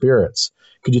non-human spirits.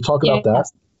 Could you talk about that?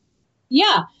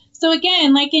 Yeah. So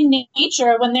again, like in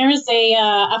nature, when there's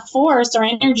a force or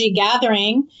energy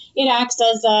gathering, it acts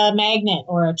as a magnet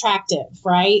or attractive,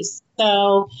 right?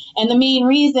 So, and the main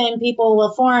reason people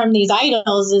will form these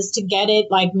idols is to get it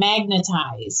like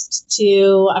magnetized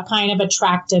to a kind of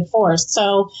attractive force.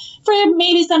 So for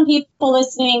maybe some people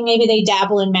listening, maybe they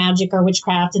dabble in magic or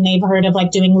witchcraft and they've heard of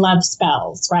like doing love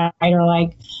spells, right? Or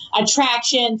like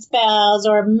attraction spells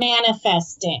or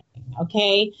manifesting.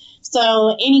 Okay.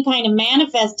 So any kind of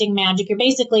manifesting magic, you're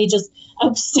basically just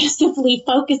obsessively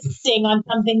focusing on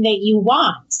something that you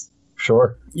want.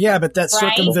 Sure. Yeah, but that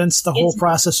circumvents the whole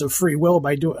process of free will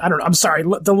by doing, I don't know. I'm sorry.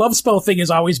 The love spell thing has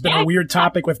always been a weird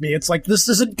topic with me. It's like, this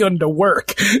isn't going to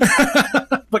work.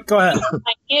 But go ahead.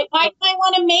 Why do I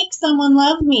want to make someone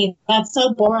love me? That's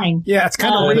so boring. Yeah, it's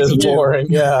kind of it is boring.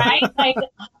 Yeah. Right? Like,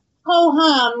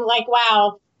 ho-hum, like,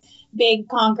 wow, big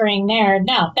conquering nerd.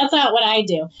 No, that's not what I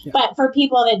do. Yeah. But for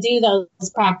people that do those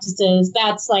practices,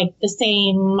 that's like the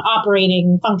same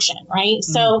operating function, right?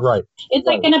 So it's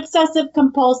like an obsessive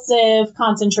compulsive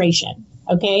concentration.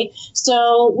 Okay.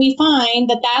 So we find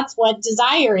that that's what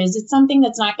desire is. It's something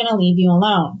that's not going to leave you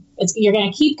alone. You're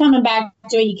going to keep coming back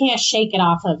to it. You can't shake it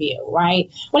off of you, right?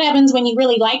 What happens when you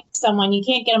really like someone? You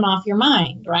can't get them off your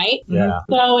mind, right? Yeah.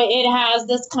 So it has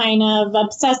this kind of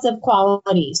obsessive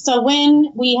quality. So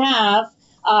when we have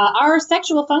our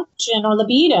sexual function or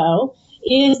libido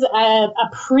is a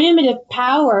primitive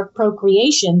power of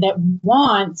procreation that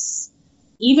wants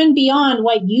even beyond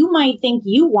what you might think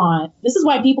you want. This is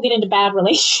why people get into bad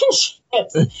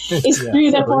relationships is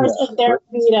through the force of their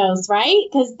libidos, right?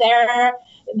 Because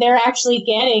they're actually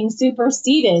getting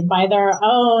superseded by their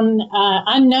own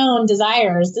unknown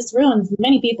desires. This ruins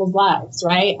many people's lives,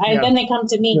 right? Then they come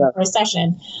to me for a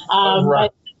session.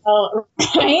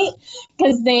 Right?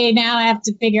 Because they now have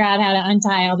to figure out how to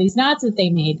untie all these knots that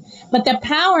they made. But the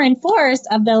power and force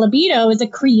of the libido is a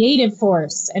creative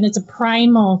force, and it's a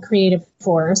primal creative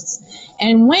force.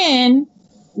 And when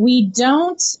we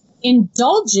don't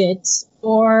indulge it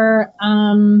or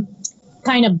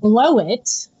kind of blow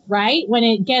it, right? When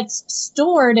it gets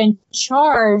stored and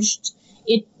charged,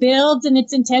 it builds in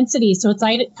its intensity. So it's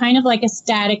like kind of like a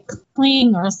static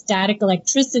cling or a static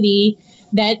electricity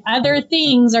that other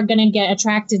things are going to get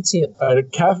attracted to. I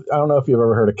don't know if you've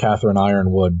ever heard of Catherine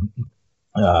Ironwood.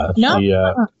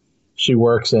 No. She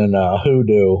works in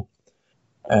hoodoo,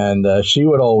 and she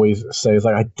would always say, "It's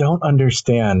like I don't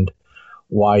understand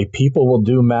why people will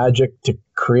do magic to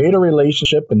create a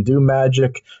relationship and do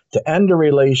magic to end a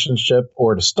relationship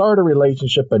or to start a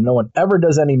relationship, but no one ever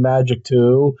does any magic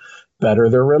to better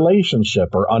their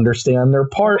relationship or understand their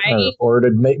partner or to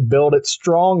build it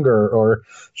stronger." Or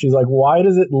she's like, why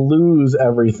does it lose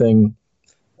everything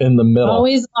in the middle?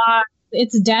 Always lost.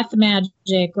 It's death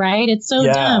magic, right? It's so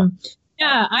dumb.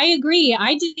 Yeah, I agree.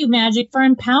 I do magic for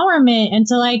empowerment and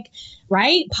to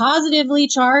positively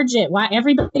charge it. Why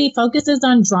everybody focuses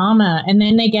on drama and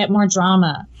then they get more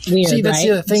drama. Weird, See, that's right?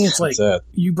 the other thing. It's like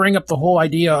you bring up the whole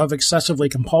idea of excessively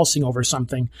compulsing over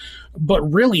something, but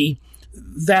really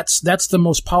that's the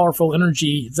most powerful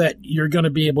energy that you're going to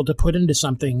be able to put into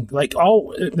something. Like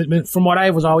from what I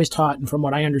was always taught and from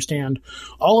what I understand,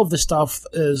 all of this stuff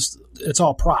it's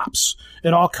all props.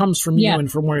 It all comes from you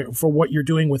and from for what you're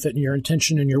doing with it and your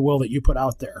intention and your will that you put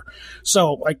out there.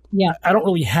 So I don't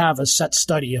really have a set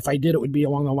study. If I did, it would be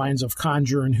along the lines of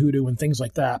conjure and hoodoo and things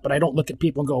like that. But I don't look at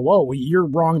people and go, whoa, you're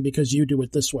wrong because you do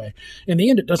it this way. In the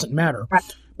end, it doesn't matter.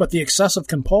 Right. But the excessive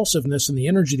compulsiveness and the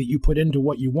energy that you put into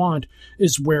what you want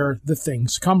is where the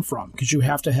things come from, because you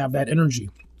have to have that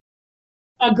energy.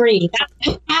 Agree.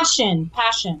 Passion.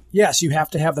 Yes, you have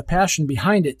to have the passion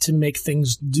behind it to make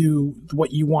things do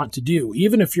what you want to do.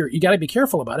 Even if you got to be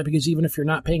careful about it, because even if you're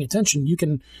not paying attention, you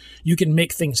can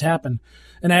make things happen.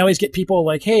 And I always get people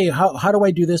like, hey, how do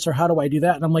I do this or how do I do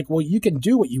that? And I'm like, well, you can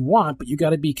do what you want, but you got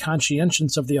to be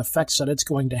conscientious of the effects that it's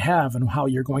going to have and how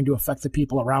you're going to affect the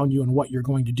people around you and what you're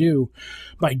going to do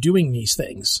by doing these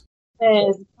things.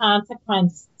 There's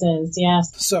consequences,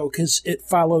 yes. So, because it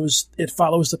follows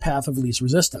the path of least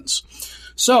resistance.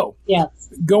 So, yes.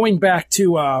 Going back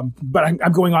to, but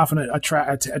I'm going off on a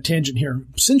tangent here.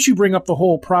 Since you bring up the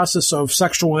whole process of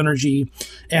sexual energy,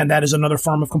 and that is another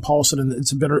form of compulsion, and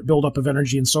it's a better buildup of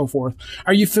energy and so forth,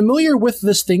 are you familiar with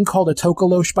this thing called a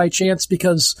tokolosh by chance?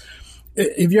 Because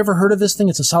have you ever heard of this thing?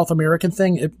 It's a South American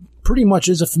thing. It pretty much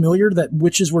is a familiar that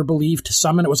witches were believed to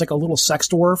summon. It was like a little sex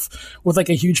dwarf with like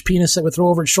a huge penis that would throw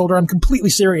over its shoulder. I'm completely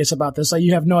serious about this.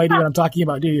 You have no idea what I'm talking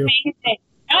about, do you?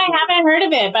 I haven't heard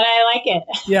of it, but I like it.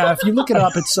 Yeah, if you look it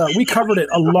up, it's we covered it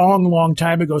a long, long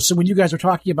time ago. So when you guys are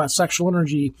talking about sexual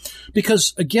energy,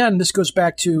 because again, this goes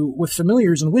back to with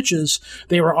familiars and witches,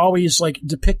 they were always like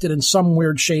depicted in some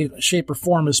weird shape or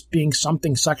form as being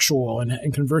something sexual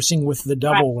and conversing with the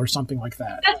devil or something like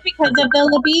that. That's because of the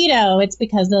libido. It's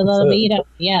because of the libido.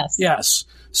 Yes. Yes.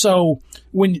 So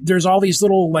when there's all these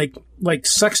little like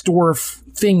sex dwarf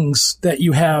things that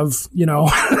you have,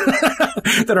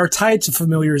 that are tied to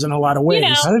familiars in a lot of ways.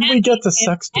 How did we get to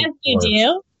sex dwarf? As you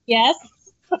do, yes.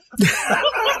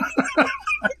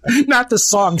 Not the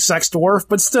song Sex Dwarf,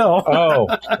 but still. Oh.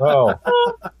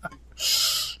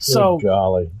 So,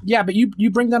 golly. Yeah, but you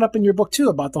bring that up in your book too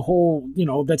about the whole,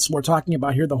 that's we're talking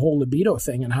about here, the whole libido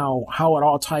thing and how it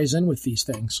all ties in with these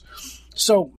things.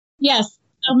 So yes,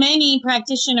 so many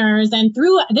practitioners, and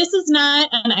this is not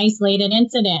an isolated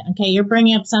incident. Okay, you're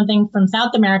bringing up something from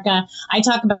South America. I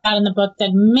talk about in the book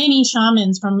that many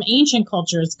shamans from ancient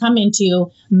cultures come into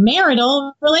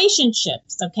marital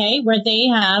relationships. Okay, where they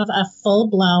have a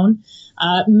full-blown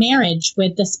marriage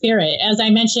with the spirit. As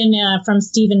I mentioned from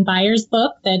Stephen Byers'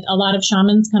 book, that a lot of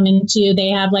shamans come into, they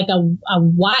have like a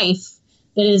wife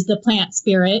that is the plant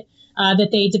spirit that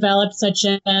they develop such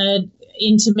a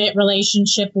intimate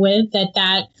relationship with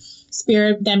that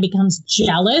spirit then becomes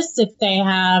jealous if they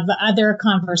have other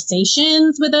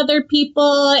conversations with other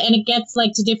people, and it gets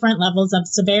like to different levels of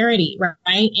severity,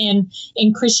 right? In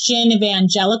Christian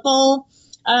evangelical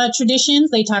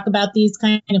traditions, they talk about these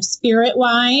kind of spirit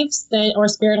wives or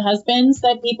spirit husbands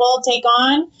that people take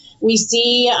on. We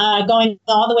see going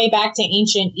all the way back to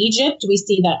ancient Egypt, we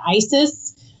see that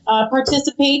Isis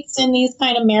participates in these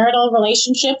kind of marital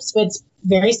relationships with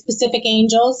very specific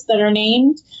angels that are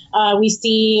named. We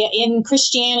see in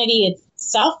Christianity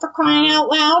itself, for crying out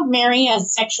loud, Mary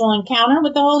has sexual encounter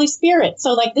with the Holy Spirit.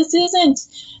 So like, this isn't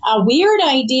a weird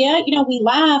idea. We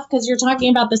laugh because you're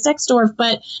talking about the sex dwarf,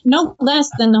 but no less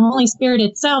than the Holy Spirit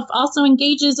itself also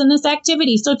engages in this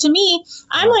activity. So to me,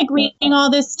 I'm like reading all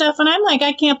this stuff and I'm like,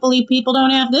 I can't believe people don't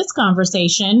have this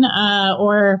conversation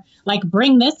or like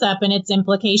bring this up and its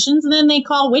implications. And then they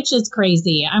call witches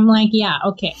crazy. I'm like, yeah,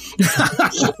 okay.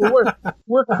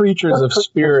 we're creatures of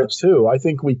spirit too. I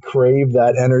think we crave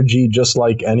that energy just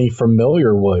like any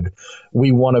familiar would.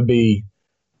 We want to be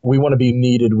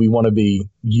needed. We want to be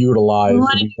utilized.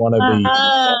 We want to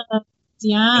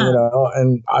be,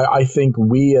 and I think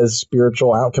we as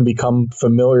spiritual can become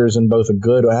familiars in both a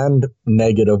good and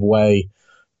negative way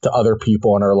to other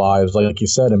people in our lives, like you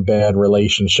said, in bad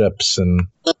relationships. And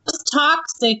it's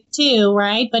toxic too,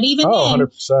 right? But even then,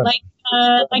 100%.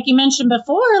 Like you mentioned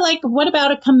before, like what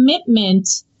about a commitment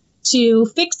to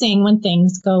fixing when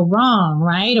things go wrong,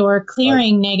 right? Or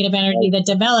clearing negative energy that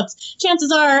develops.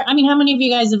 Chances are, how many of you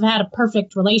guys have had a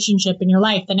perfect relationship in your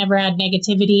life that never had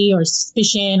negativity or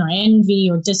suspicion or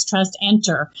envy or distrust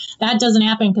enter? That doesn't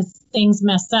happen because things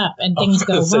mess up and things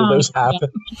go wrong. Those happen.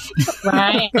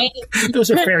 Right? Those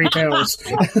are fairy tales.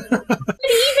 But even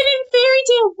in fairy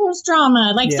tales, there's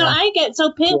drama. So I get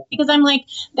so pissed because I'm like,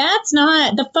 that's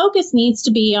not, the focus needs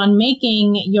to be on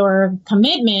making your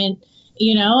commitment,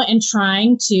 and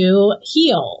trying to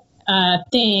heal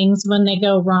things when they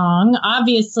go wrong.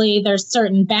 Obviously, there's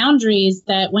certain boundaries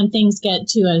that when things get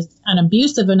to an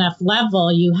abusive enough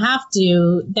level, you have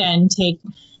to then take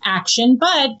action.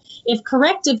 But if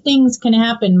corrective things can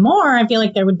happen more, I feel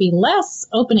like there would be less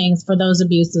openings for those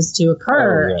abuses to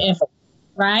occur.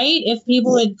 If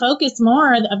people would focus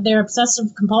more of their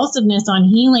obsessive compulsiveness on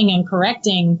healing and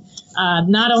correcting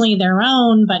not only their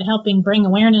own, but helping bring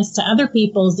awareness to other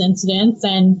people's incidents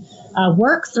and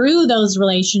work through those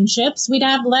relationships, we'd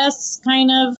have less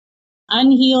kind of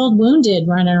unhealed wounded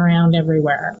running around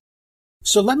everywhere.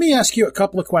 So let me ask you a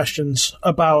couple of questions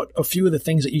about a few of the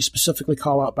things that you specifically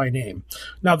call out by name.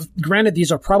 Now, granted,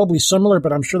 these are probably similar,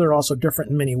 but I'm sure they're also different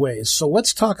in many ways. So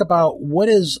let's talk about what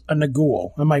is a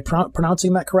Nagul. Am I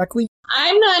pronouncing that correctly?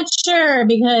 I'm not sure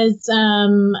because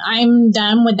I'm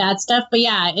done with that stuff. But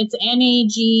yeah, it's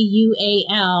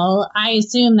Nagual. I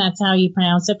assume that's how you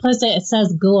pronounce it. Plus, it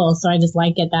says ghoul, so I just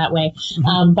like it that way.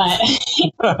 But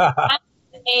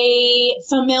a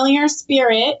familiar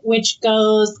spirit, which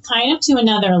goes kind of to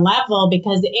another level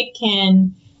because it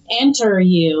can enter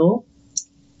you.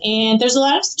 And there's a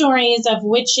lot of stories of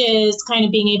witches kind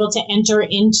of being able to enter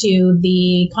into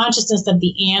the consciousness of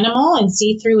the animal and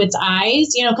see through its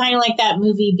eyes, kind of like that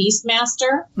movie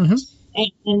Beastmaster. Mm-hmm.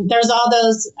 And there's all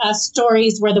those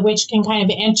stories where the witch can kind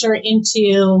of enter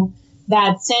into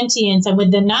that sentience. And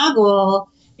with the Nagul,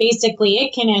 basically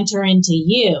it can enter into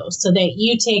you so that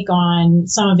you take on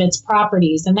some of its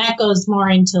properties. And that goes more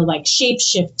into like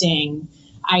shape-shifting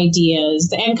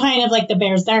ideas and kind of like the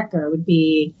Berserker would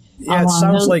be. Yeah, it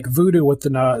sounds like voodoo with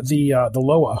the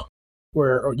Loa,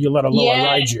 where you let a Loa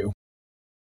ride you.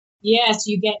 Yes,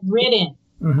 you get ridden.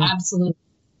 Mm-hmm. Absolutely.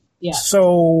 Yeah.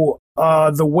 So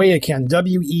the Weyekin,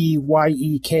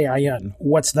 Weykin,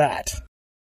 what's that?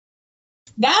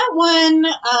 That one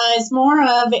is more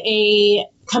of a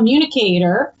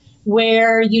communicator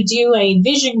where you do a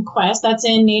vision quest. That's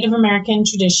in Native American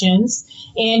traditions.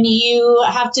 And you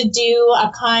have to do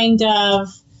a kind of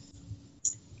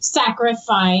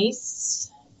sacrifice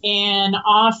and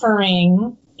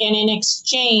offering and in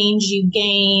exchange, you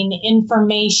gain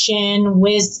information,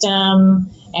 wisdom,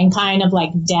 and kind of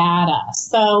like data.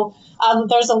 So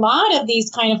there's a lot of these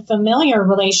kind of familiar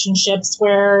relationships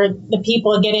where the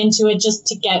people get into it just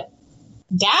to get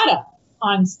data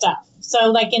on stuff.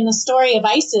 So like in the story of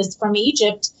Isis from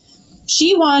Egypt,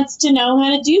 she wants to know how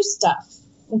to do stuff.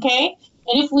 Okay.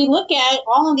 And if we look at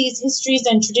all of these histories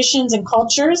and traditions and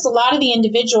cultures, a lot of the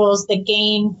individuals that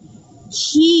gain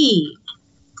key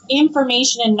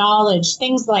information and knowledge,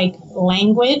 things like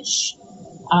language,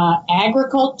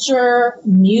 agriculture,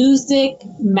 music,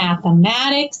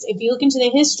 mathematics. If you look into the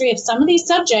history of some of these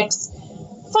subjects,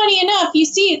 funny enough, you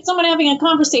see it's someone having a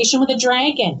conversation with a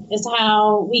dragon is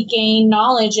how we gain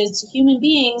knowledge as human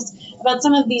beings about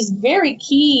some of these very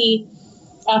key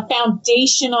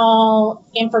foundational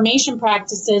information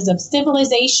practices of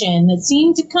civilization that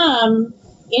seem to come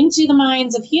into the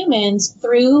minds of humans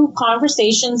through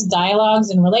conversations, dialogues,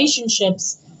 and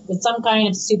relationships with some kind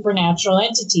of supernatural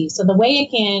entity. So the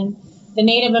Wayakyn, the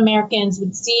Native Americans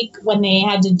would seek when they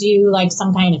had to do like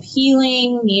some kind of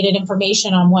healing, needed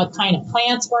information on what kind of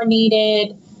plants were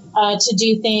needed to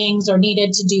do things, or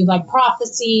needed to do like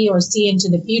prophecy or see into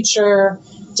the future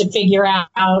to figure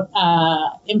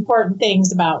out important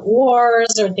things about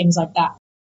wars or things like that.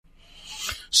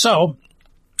 So,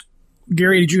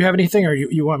 Gary, did you have anything, or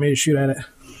you want me to shoot at it?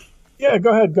 Yeah,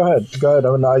 go ahead. I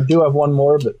mean, I do have one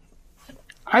more, but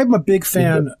I'm a big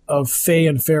fan of fae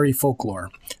and fairy folklore.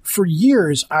 For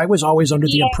years, I was always under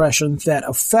the impression that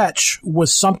a fetch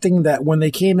was something that when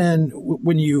they came in,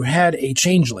 when you had a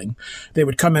changeling, they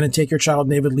would come in and take your child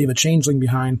and they would leave a changeling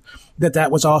behind, that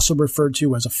was also referred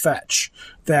to as a fetch.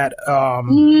 That are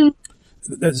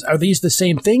these the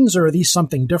same things, or are these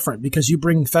something different? Because you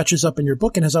bring fetches up in your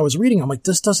book, and as I was reading, I'm like,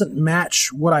 this doesn't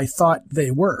match what I thought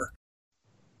they were.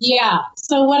 Yeah.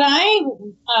 So what I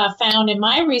found in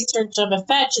my research of a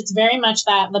fetch, it's very much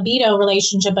that libido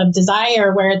relationship of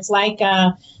desire, where it's like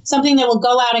something that will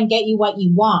go out and get you what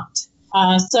you want.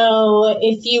 So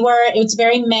if you were, it's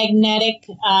very magnetic,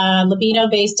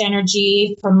 libido-based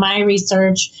energy from my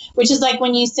research, which is like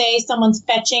when you say someone's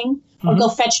fetching, or go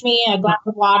fetch me a glass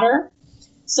of water.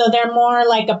 So they're more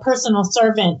like a personal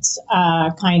servant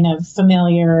kind of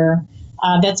familiar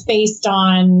that's based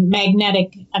on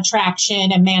magnetic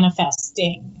attraction and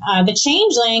manifesting. The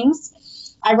changelings,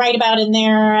 I write about in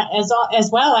there as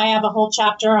well. I have a whole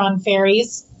chapter on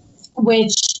fairies,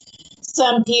 which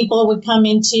some people would come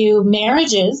into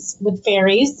marriages with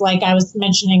fairies, like I was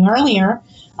mentioning earlier.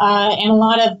 And a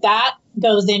lot of that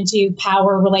goes into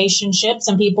power relationships,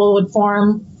 and people would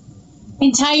form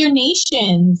entire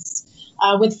nations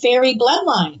with fairy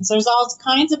bloodlines. There's all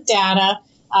kinds of data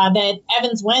that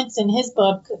Evans Wentz in his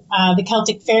book, The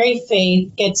Celtic Fairy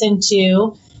Faith, gets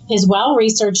into his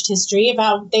well-researched history of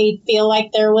how they feel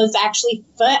like there was actually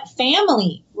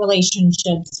family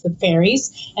relationships with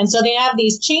fairies. And so they have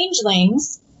these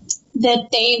changelings that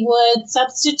they would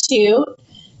substitute,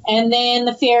 and then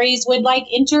the fairies would like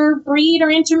interbreed or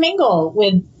intermingle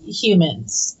with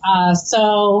humans.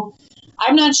 So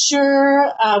I'm not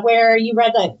sure where you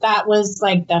read that was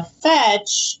like the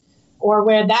fetch, or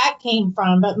where that came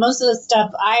from, but most of the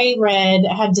stuff I read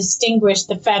had distinguished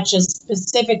the fetch as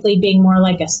specifically being more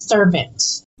like a servant.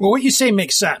 Well, what you say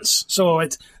makes sense. So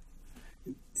it's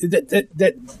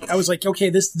that I was like,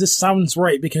 okay, this sounds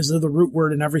right because of the root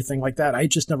word and everything like that. I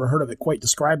just never heard of it quite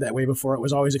described that way before. It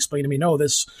was always explained to me, no,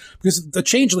 this, because the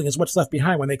changeling is what's left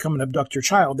behind when they come and abduct your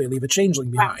child. They leave a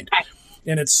changeling behind. Right.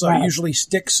 And it's usually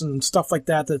sticks and stuff like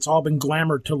that that's all been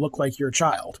glamored to look like your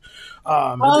child.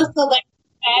 So like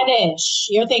fetish.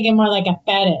 You're thinking more like a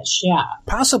fetish, yeah.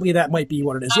 Possibly that might be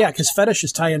what it is. Yeah, because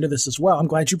fetishes tie into this as well. I'm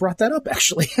glad you brought that up,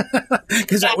 actually,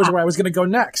 because that was where I was going to go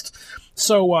next.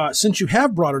 So since you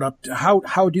have brought it up,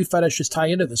 how do fetishes tie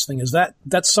into this thing? Is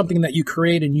that's something that you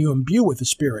create and you imbue with the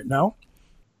spirit, no?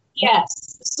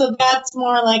 Yes. So that's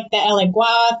more like the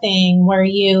Elegua thing, where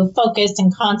you focus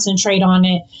and concentrate on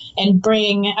it and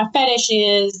bring a fetish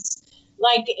is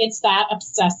like it's that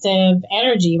obsessive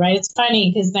energy, right? It's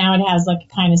funny because now it has like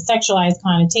a kind of sexualized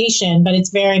connotation, but it's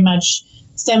very much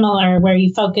similar where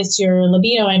you focus your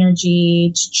libido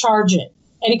energy to charge it.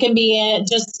 And it can be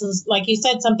just like you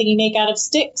said, something you make out of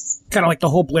sticks. Kind of like the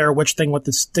whole Blair Witch thing with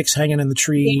the sticks hanging in the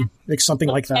tree, like something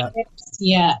like that.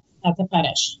 Yeah, that's a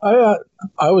fetish.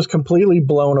 I was completely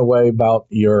blown away about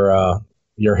your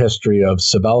history of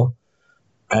Cybele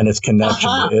and its connection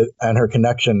and her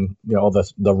connection,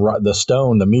 the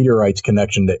stone, the meteorite's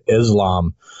connection to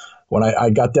Islam. When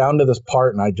I got down to this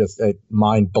part, and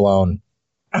mind blown.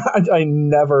 I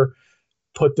never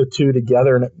put the two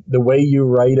together, and the way you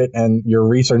write it and your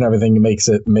research and everything makes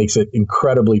it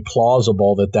incredibly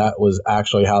plausible that was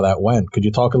actually how that went. Could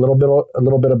you talk a little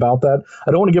bit about that?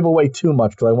 I don't want to give away too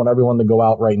much because I want everyone to go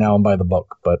out right now and buy the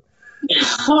book. But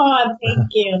oh, thank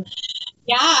you.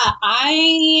 Yeah,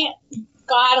 I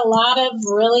got a lot of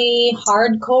really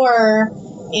hardcore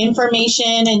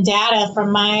information and data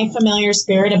from my familiar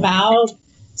spirit about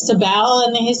Cybele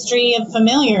and the history of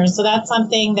familiars. So that's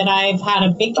something that I've had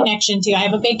a big connection to. I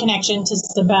have a big connection to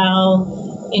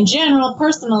Cybele in general,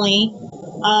 personally.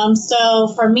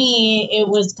 So for me, it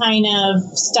was kind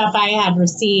of stuff I had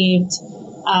received.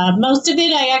 Most of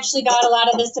it, I actually got a lot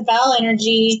of the Cybele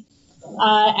energy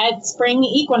at spring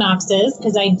equinoxes,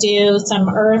 because I do some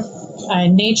earth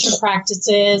nature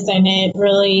practices, and it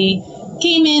really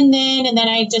came in then. And then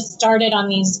I just started on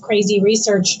these crazy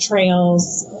research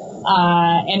trails,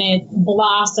 and it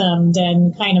blossomed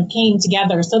and kind of came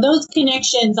together. So those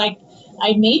connections, I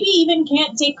maybe even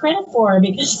can't take credit for,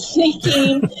 because they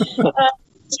came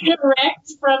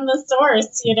direct from the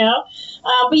source,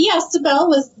 But yes, Cybele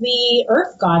was the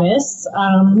earth goddess,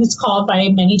 who's called by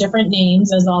many different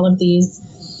names, as all of these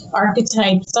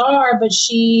archetypes are, but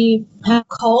she had a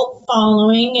cult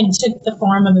following and took the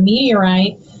form of a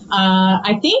meteorite.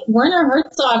 I think Werner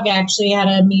Herzog actually had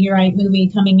a meteorite movie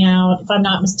coming out, if I'm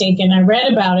not mistaken. I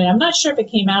read about it. I'm not sure if it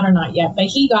came out or not yet, but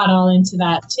he got all into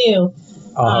that too.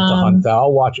 I'll have to hunt that.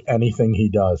 I'll watch anything he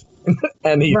does.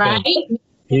 Anything. Right?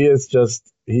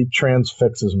 He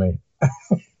transfixes me.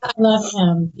 I love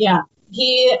him. Yeah.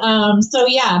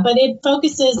 But it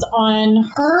focuses on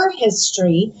her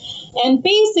history. And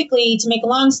basically, to make a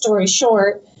long story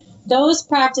short, those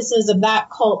practices of that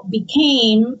cult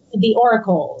became the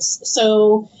oracles.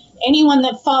 So anyone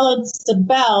that followed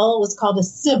Cybele was called a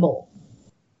Sibyl,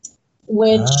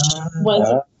 which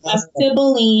was a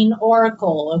Sibylline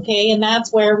oracle. Okay. And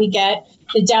that's where we get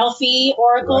the Delphi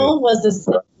oracle was a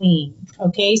Sibylline.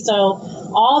 Okay. So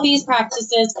all these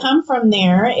practices come from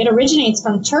there. It originates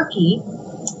from Turkey.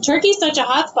 Turkey's such a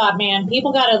hotspot, man.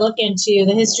 People got to look into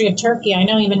the history of Turkey. I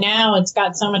know even now it's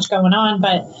got so much going on,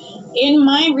 but in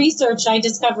my research, I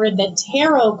discovered that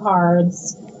tarot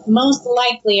cards most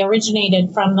likely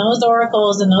originated from those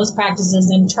oracles and those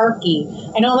practices in Turkey.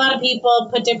 I know a lot of people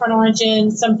put different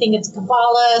origins. Some think it's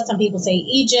Kabbalah. Some people say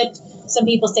Egypt. Some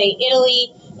people say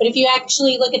Italy. But if you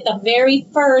actually look at the very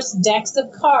first decks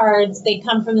of cards, they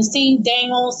come from the same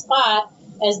dang old spot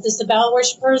as the Cybele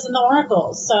worshippers and the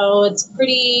oracles. So it's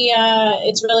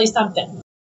it's really something.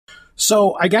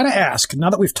 So I got to ask, now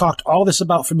that we've talked all this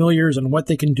about familiars and what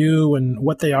they can do and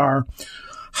what they are,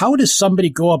 how does somebody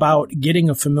go about getting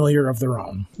a familiar of their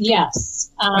own? Yes.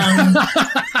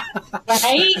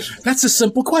 Right? That's a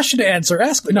simple question to answer.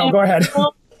 Go ahead.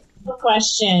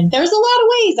 Question. There's a lot of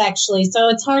ways, actually, so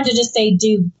it's hard to just say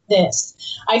do this.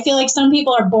 I feel like some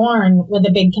people are born with a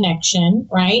big connection,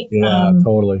 right? Yeah,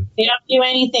 totally. They don't do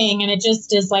anything, and it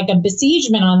just is like a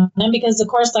besiegement on them because, of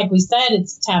course, like we said,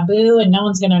 it's taboo and no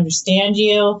one's going to understand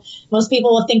you. Most people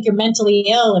will think you're mentally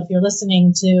ill if you're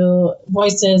listening to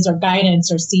voices or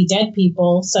guidance or see dead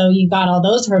people. So you got all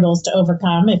those hurdles to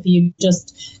overcome if you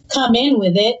just come in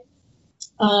with it.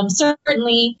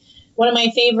 Certainly, one of my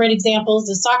favorite examples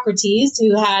is Socrates,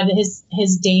 who had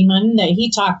his daemon that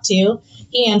he talked to.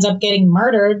 He ends up getting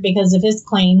murdered because of his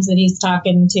claims that he's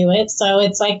talking to it. So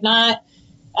it's like not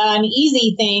an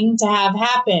easy thing to have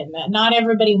happen. Not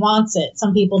everybody wants it.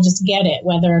 Some people just get it,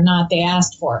 whether or not they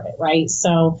asked for it, right?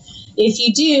 So if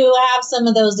you do have some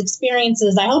of those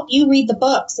experiences, I hope you read the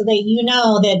book so that you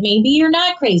know that maybe you're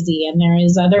not crazy and there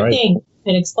is other things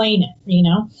that explain it,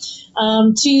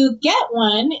 To get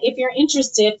one, if you're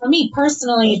interested, for me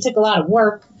personally, it took a lot of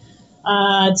work.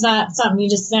 It's not something you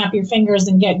just snap your fingers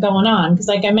and get going on. Because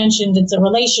like I mentioned, it's a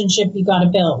relationship you got to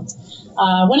build.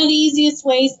 One of the easiest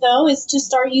ways, though, is to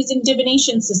start using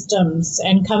divination systems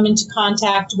and come into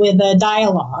contact with a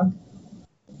dialogue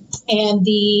and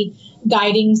the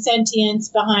guiding sentience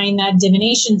behind that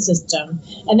divination system.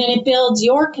 And then it builds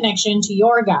your connection to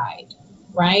your guide.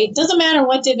 Right? Doesn't matter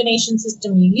what divination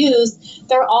system you use,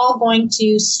 they're all going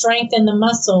to strengthen the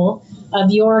muscle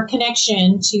of your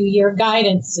connection to your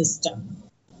guidance system.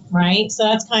 Right? So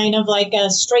that's kind of like a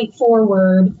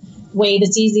straightforward way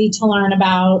that's easy to learn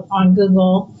about on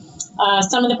Google.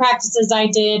 Some of the practices I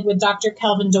did with Dr.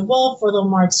 Kelvin DeWolf were a little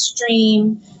more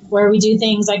extreme, where we do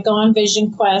things like go on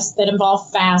vision quests that involve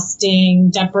fasting,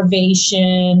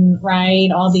 deprivation,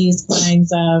 right? All these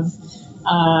kinds of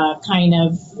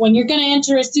when you're going to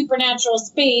enter a supernatural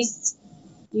space,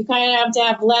 you kind of have to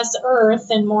have less earth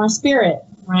and more spirit,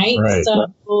 right?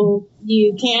 So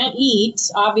you can't eat,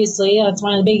 obviously, that's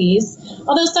one of the biggies.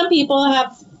 Although some people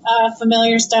have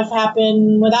familiar stuff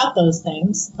happen without those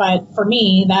things. But for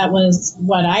me, that was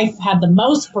what I had the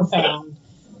most profound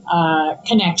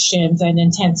connections and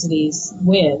intensities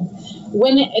with.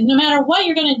 No matter what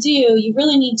you're going to do, you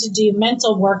really need to do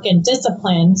mental work and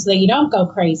discipline so that you don't go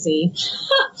crazy.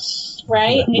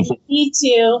 Right? And you need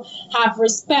to have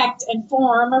respect and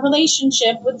form a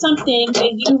relationship with something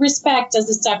that you respect as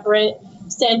a separate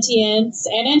sentient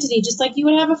and entity, just like you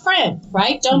would have a friend,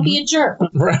 right? Don't be a jerk.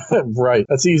 Right.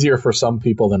 That's easier for some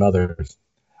people than others.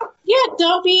 Yeah,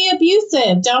 don't be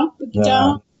abusive. Don't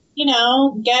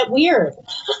get weird.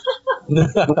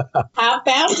 Have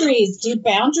boundaries. Do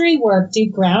boundary work. Do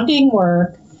grounding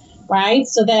work, right?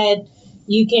 So that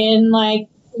you can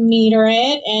meter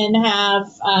it and have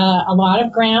a lot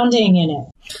of grounding in it.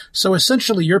 So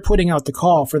essentially, you're putting out the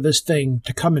call for this thing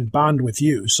to come and bond with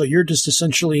you. So you're just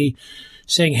essentially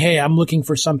saying, hey, I'm looking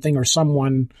for something or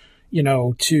someone,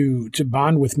 to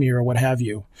bond with me or what have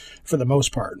you, for the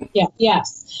most part. Yeah.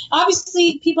 Yes.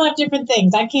 Obviously, people have different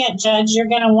things. I can't judge. You're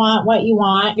going to want what you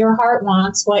want. Your heart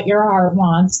wants what your heart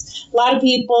wants. A lot of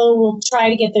people will try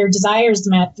to get their desires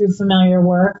met through familiar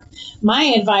work. My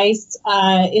advice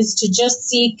is to just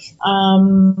seek,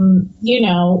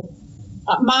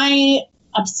 my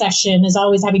obsession is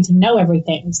always having to know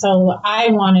everything. So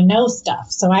I want to know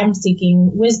stuff. So I'm seeking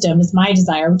wisdom is my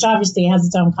desire, which obviously has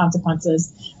its own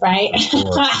consequences, right?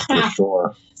 For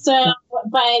sure. So,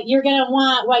 but you're going to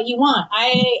want what you want.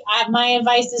 My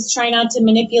advice is try not to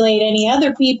manipulate any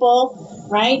other people,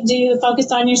 right?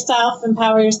 Focus on yourself,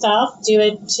 empower yourself, do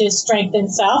it to strengthen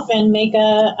self and make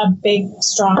a big,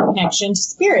 strong connection to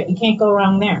spirit. You can't go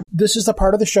wrong there. This is the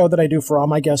part of the show that I do for all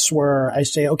my guests where I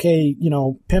say, okay,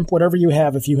 pimp whatever you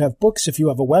have. If you have books, if you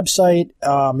have a website,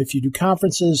 if you do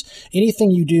conferences, anything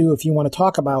you do, if you want to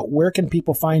talk about, where can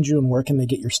people find you and where can they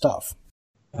get your stuff?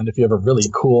 And if you have a really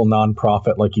cool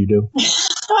nonprofit like you do.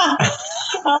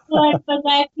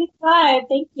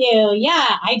 Thank you.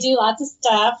 Yeah, I do lots of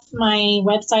stuff. My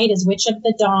website is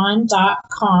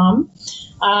witchofthedawn.com.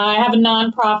 I have a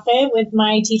nonprofit with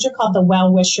my teacher called The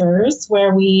Well Wishers,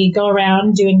 where we go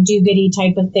around doing do-goody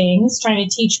type of things, trying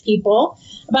to teach people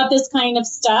about this kind of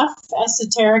stuff,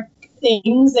 esoteric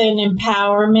things and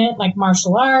empowerment like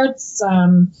martial arts,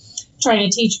 trying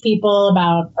to teach people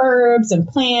about herbs and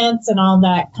plants and all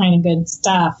that kind of good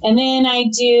stuff. And then I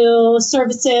do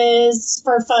services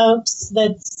for folks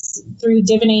that's through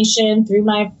divination, through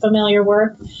my familiar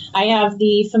work. I have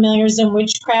the Familiars in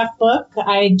Witchcraft book.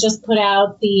 I just put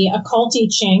out the Occult I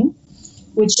Ching,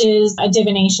 which is a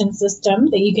divination system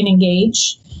that you can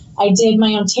engage. I did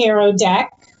my own tarot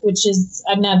deck, which is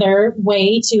another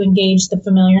way to engage the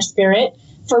familiar spirit.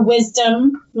 For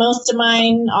wisdom, most of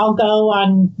mine, I'll go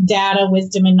on data,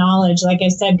 wisdom, and knowledge, like I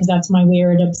said, because that's my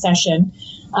weird obsession.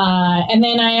 And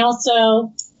then I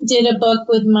also did a book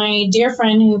with my dear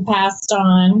friend who passed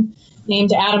on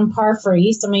named Adam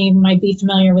Parfrey. Some of you might be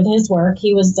familiar with his work.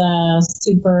 He was a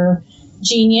super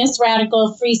genius,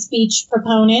 radical free speech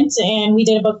proponent. And we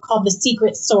did a book called The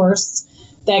Secret Source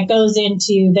that goes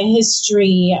into the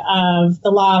history of the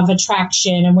law of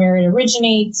attraction and where it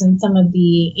originates and some of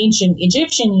the ancient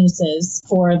Egyptian uses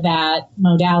for that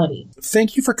modality.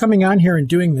 Thank you for coming on here and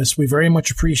doing this. We very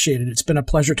much appreciate it. It's been a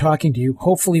pleasure talking to you.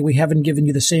 Hopefully we haven't given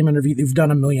you the same interview that you've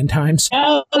done a million times.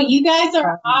 Oh, you guys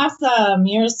are awesome.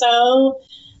 You're so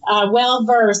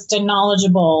well-versed and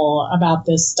knowledgeable about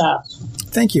this stuff.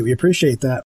 Thank you. We appreciate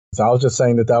that. So I was just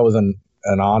saying that was an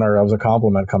honor. That was a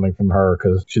compliment coming from her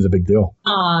because she's a big deal.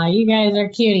 Aw, you guys are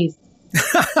cuties.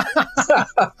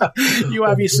 You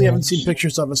obviously haven't seen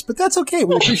pictures of us, but that's okay.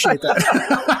 We appreciate that.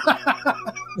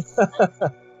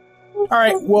 All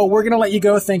right. Well, we're going to let you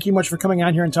go. Thank you much for coming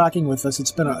on here and talking with us.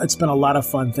 It's been a lot of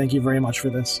fun. Thank you very much for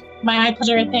this. My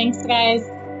pleasure. Thanks, guys.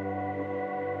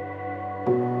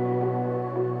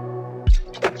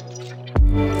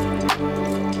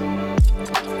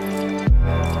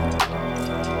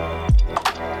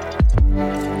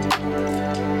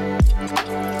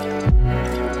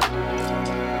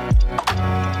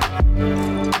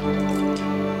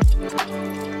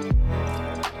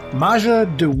 Maja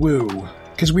DeWoo,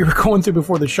 because we were going through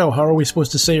before the show, how are we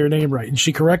supposed to say her name right? And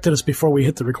she corrected us before we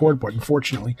hit the record button,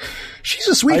 unfortunately. She's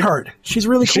a sweetheart. She's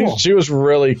really cool. She was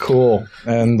really cool.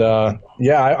 And I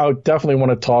definitely want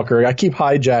to talk to her. I keep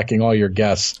hijacking all your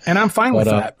guests. And I'm fine with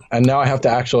that. And now I have to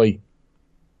actually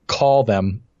call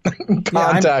them,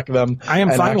 contact them, I am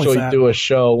and fine with actually that. do a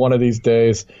show one of these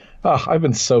days. I've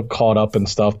been so caught up in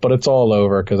stuff, but it's all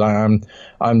over because I'm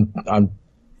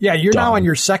Yeah, you're Done. now on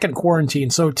your second quarantine.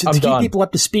 So to keep done. people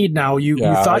up to speed now, you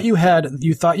thought you had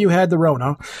the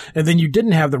Rona, and then you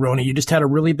didn't have the Rona. You just had a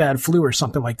really bad flu or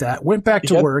something like that. Went back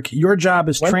to work. Your job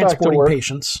is transporting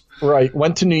patients. Right.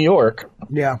 Went to New York.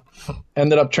 Yeah.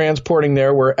 Ended up transporting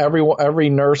there, where every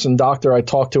nurse and doctor I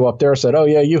talked to up there said, "Oh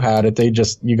yeah, you had it.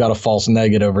 You got a false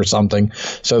negative or something."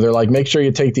 So they're like, "Make sure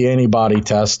you take the antibody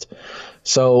test."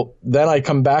 So then I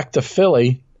come back to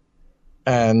Philly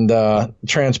and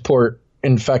transport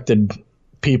infected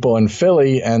people in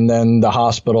Philly, and then the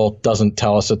hospital doesn't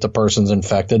tell us that the person's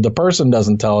infected. The person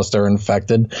doesn't tell us they're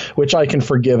infected, which I can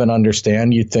forgive and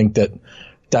understand. You'd think that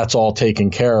that's all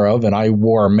taken care of, and I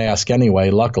wore a mask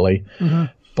anyway, luckily. Mm-hmm.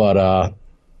 But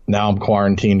now I'm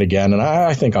quarantined again, and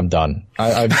I think I'm done.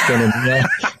 I've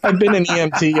been in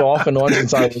EMT off and on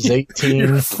since I was 18.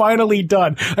 You're finally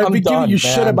done. I've been giving you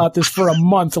shit about this for a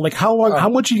month. Like, how long? How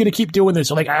much are you going to keep doing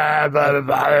this? Like, blah, blah,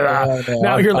 blah.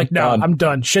 Now you're like, no, I'm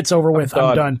done. Shit's over with.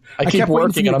 I'm done. I keep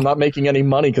working, and I'm not making any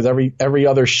money because every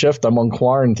other shift I'm on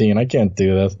quarantine. I can't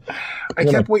do this. I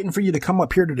kept waiting for you to come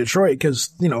up here to Detroit because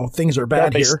things are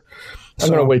bad here. I'm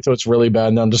going to wait till it's really bad,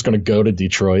 and then I'm just going to go to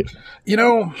Detroit.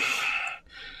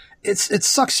 It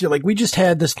sucks here. Like, we just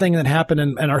had this thing that happened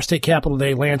in our state capital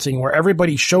today, Lansing, where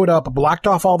everybody showed up, blocked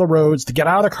off all the roads to get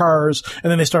out of their cars, and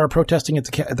then they started protesting at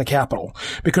the Capitol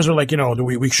because they're like,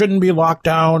 we shouldn't be locked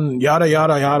down, yada,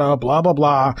 yada, yada, blah, blah,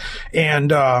 blah.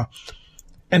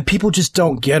 And people just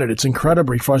don't get it. It's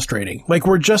incredibly frustrating. Like,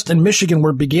 we're just in Michigan,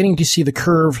 we're beginning to see the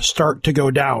curve start to go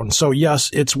down. So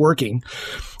yes, it's working.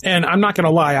 And I'm not going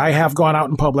to lie, I have gone out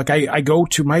in public. I go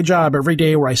to my job every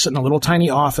day where I sit in a little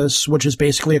tiny office, which is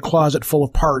basically a closet full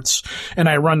of parts, and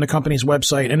I run the company's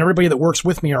website. And everybody that works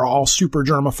with me are all super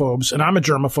germaphobes, and I'm a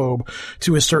germaphobe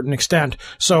to a certain extent.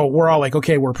 So we're all like,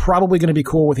 okay, we're probably going to be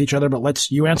cool with each other,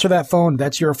 but you answer that phone.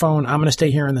 That's your phone. I'm going to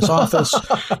stay here in this office.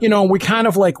 We kind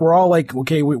of like, we're all like,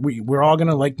 okay, we're all going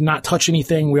to like not touch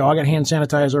anything. We all got hand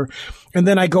sanitizer. And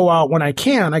then I go out when I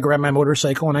can. I grab my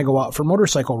motorcycle and I go out for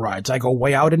motorcycle rides. I go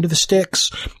way out into the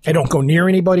sticks. I don't go near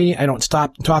anybody. I don't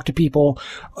stop and talk to people.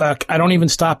 I don't even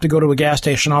stop to go to a gas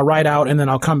station. I'll ride out and then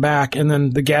I'll come back. And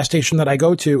then the gas station that I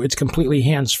go to, it's completely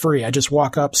hands-free. I just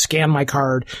walk up, scan my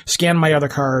card, scan my other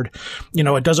card.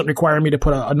 It doesn't require me to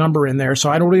put a number in there. So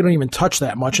I don't even touch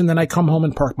that much. And then I come home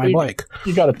and park my bike.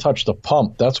 You got to touch the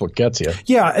pump. That's what gets you.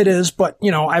 Yeah, it is. But,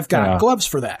 I've got gloves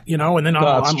for that, and then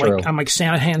I'm like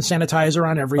hand sanitizer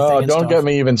on everything. Oh, don't get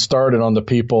me even started on the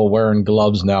people wearing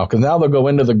gloves now, because now they'll go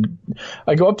into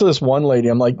I go up to this one lady.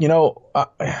 I'm like,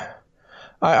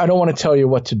 I don't want to tell you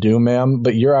what to do, ma'am,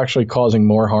 but you're actually causing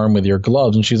more harm with your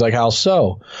gloves. And she's like, how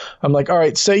so? I'm like, all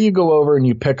right, say you go over and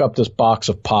you pick up this box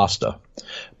of pasta.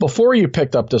 Before you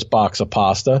picked up this box of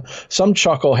pasta, some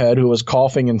chucklehead who was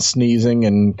coughing and sneezing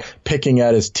and picking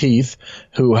at his teeth,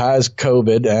 who has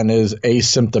COVID and is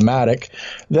asymptomatic,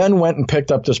 then went and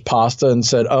picked up this pasta and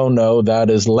said, oh no,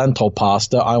 that is lentil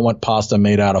pasta. I want pasta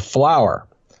made out of flour.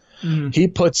 Mm. He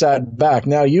puts that back.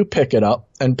 Now you pick it up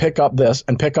and pick up this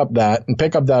and pick up that and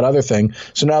pick up that other thing.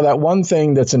 So now that one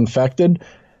thing that's infected,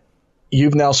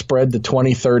 you've now spread the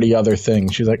 20, 30 other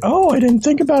things. She's like, oh, I didn't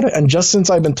think about it. And just since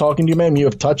I've been talking to you, ma'am, you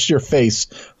have touched your face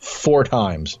 4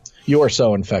 times. You are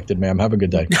so infected, ma'am. Have a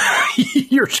good day.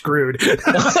 You're screwed.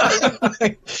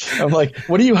 I'm like,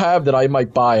 what do you have that I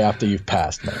might buy after you've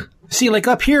passed, man? See, like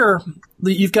up here,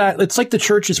 you've got, it's like the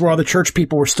churches where all the church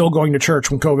people were still going to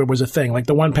church when COVID was a thing. Like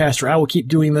the one pastor, I will keep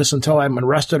doing this until I'm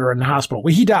arrested or in the hospital.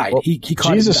 Well, he died. Well, he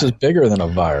caught Jesus is bigger than a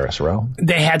virus, Ro.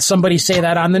 They had somebody say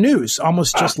that on the news,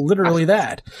 almost just literally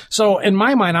that. So in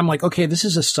my mind, I'm like, okay, this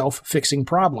is a self-fixing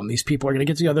problem. These people are going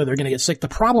to get together. They're going to get sick. The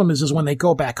problem is when they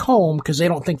go back home, because they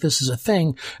don't think this is a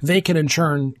thing, they can in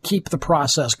turn keep the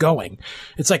process going.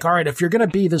 It's like, all right, if you're going to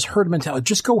be this herd mentality,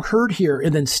 just go herd here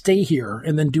and then stay here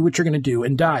and then do what you're going to do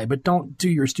and die, but don't do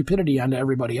your stupidity onto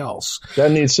everybody else.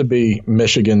 That needs to be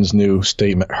Michigan's new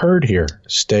statement. Herd here,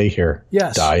 stay here,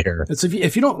 yes, die here. It's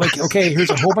if you don't like, okay,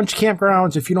 here's a whole bunch of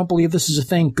campgrounds. If you don't believe this is a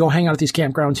thing, go hang out at these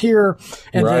campgrounds here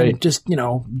and then just,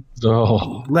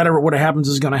 what happens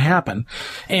is going to happen.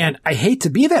 And I hate to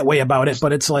be that way about it,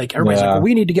 but it's like, everybody's like, well,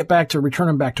 we need to get back to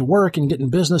returning back to work and getting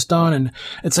business done. And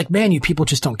it's like, man, you people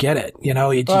just don't get it. You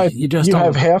just don't.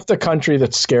 Have half the country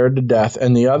that's scared to death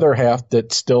and the other half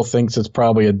that still thinks it's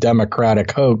probably a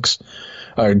Democratic hoax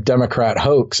or Democrat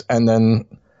hoax. And then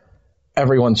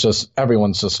everyone's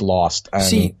just lost. And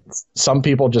See, some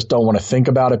people just don't want to think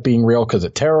about it being real because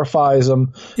it terrifies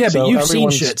them. Yeah, so but you've seen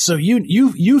shit. So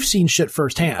you've seen shit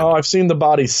firsthand. Oh, I've seen the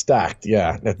bodies stacked.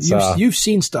 Yeah, you've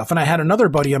seen stuff. And I had another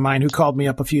buddy of mine who called me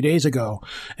up a few days ago,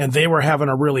 and they were having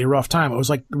a really rough time. It was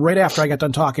like right after I got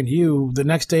done talking to you, the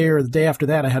next day or the day after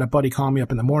that, I had a buddy call me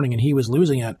up in the morning, and he was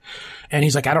losing it. And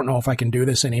he's like, I don't know if I can do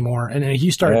this anymore. And then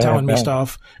he started telling me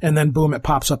stuff, and then boom, it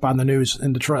pops up on the news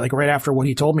in Detroit. Like right after what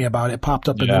he told me about it, popped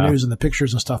up in the news, and the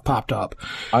pictures and stuff popped up.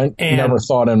 I never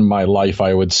thought in my life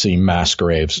I would see mass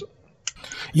graves.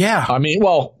 Yeah. I mean,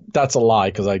 well, that's a lie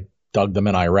because I dug them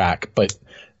in Iraq, but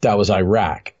that was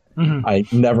Iraq. Mm-hmm. I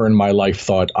never in my life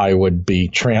thought I would be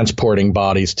transporting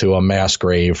bodies to a mass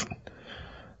grave.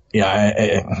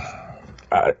 Yeah,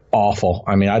 awful.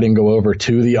 I mean, I didn't go over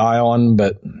to the island,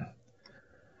 but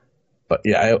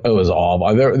yeah, it was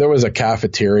awful. There was a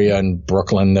cafeteria in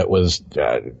Brooklyn that was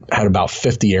had about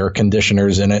 50 air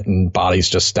conditioners in it, and bodies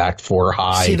just stacked 4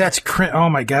 high. See, that's oh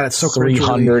my god, it's so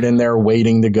 300 in there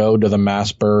waiting to go to the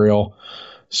mass burial.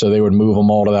 So they would move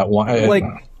them all to that one. Like,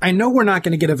 I know we're not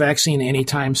going to get a vaccine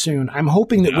anytime soon. I'm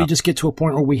hoping that we just get to a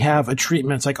point where we have a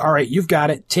treatment. It's like, all right, you've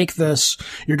got it. Take this.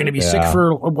 You're going to be sick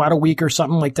for about a week or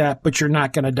something like that, but you're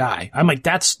not going to die. I'm like,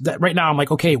 that's that right now. I'm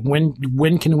like, okay,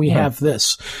 when can we have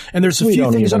this? And there's a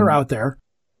few things that are out there.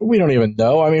 We don't even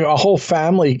know. I mean, a whole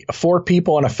family, 4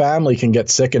 people in a family can get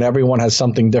sick, and everyone has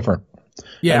something different.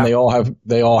 Yeah, and they all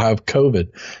have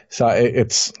COVID. So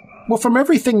it's. Well, from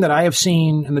everything that I have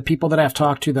seen and the people that I've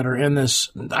talked to that are in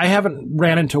this, I haven't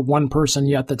ran into one person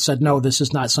yet that said, no, this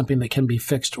is not something that can be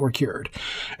fixed or cured.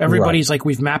 Everybody's like,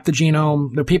 we've mapped the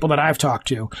genome. The people that I've talked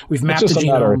to, we've mapped the genome. It's just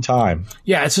a matter of time.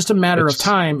 Yeah, it's just a matter of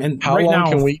time. And how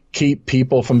long can we keep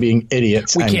people from being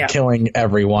idiots and killing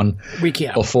everyone? We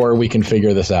can't. Before we can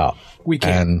figure this out. We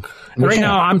can't. And right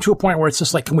now, I'm to a point where it's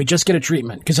just like, can we just get a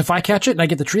treatment? Because if I catch it and I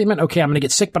get the treatment, okay, I'm going to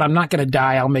get sick, but I'm not going to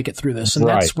die. I'll make it through this. And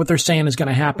that's what they're saying is going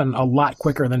to happen a lot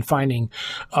quicker than finding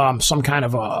some kind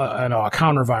of a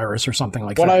counter virus or something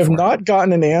like that. What I have not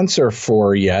gotten an answer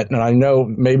for yet, and I know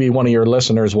maybe one of your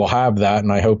listeners will have that,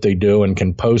 and I hope they do and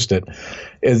can post it,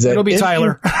 is that it'll be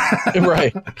Tyler.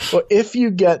 Right. Well, if you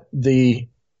get the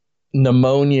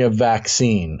pneumonia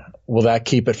vaccine, will that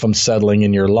keep it from settling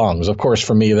in your lungs? Of course,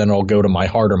 for me, then it'll go to my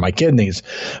heart or my kidneys.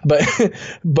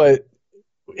 But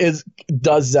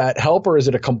does that help, or is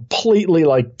it a completely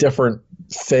different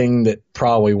thing that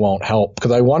probably won't help?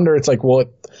 Because I wonder, it's like, well,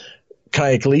 can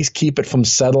I at least keep it from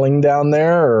settling down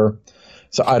there? Or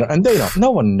so I don't, and they don't.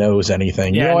 No one knows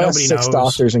anything. Yeah, I have 6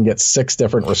 doctors and get 6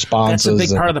 different responses.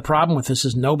 That's a big part of the problem with this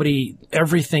is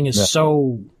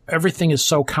everything is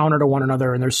so counter to one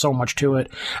another, and there's so much to it.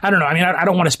 I don't know. I mean, I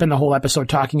don't want to spend the whole episode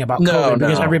talking about COVID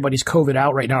because everybody's COVID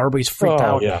out right now. Everybody's freaked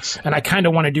out. Yes. And I kind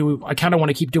of want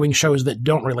to keep doing shows that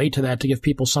don't relate to that to give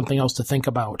people something else to think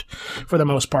about for the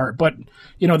most part. But,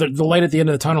 the light at the end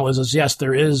of the tunnel is yes,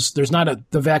 there's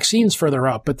not the vaccine's further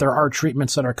up, but there are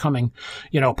treatments that are coming,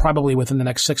 probably within the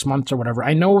next 6 months or whatever.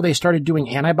 I know they started doing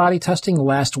antibody testing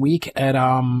last week at,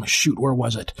 where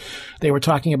was it? They were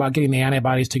talking about getting the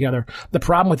antibodies together. The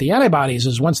problem with the antibodies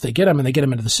is once they get them and they get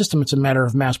them into the system, it's a matter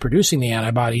of mass producing the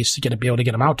antibodies to be able to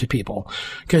get them out to people.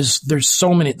 Because it's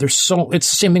the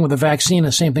same thing with the vaccine,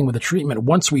 the same thing with the treatment.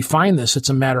 Once we find this, it's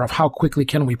a matter of how quickly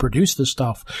can we produce this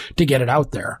stuff to get it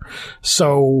out there.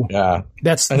 So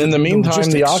that's, and in the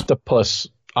meantime, the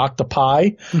octopi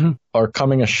are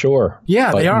coming ashore.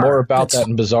 Yeah, they are. More about that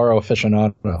in Bizarro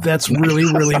Aficionado. That's really,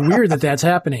 really weird that's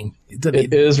happening.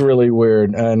 It is really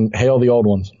weird, and hail the old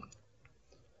ones.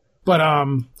 But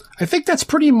I think that's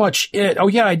pretty much it. Oh,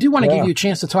 yeah, I do want to give you a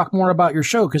chance to talk more about your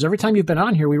show, because every time you've been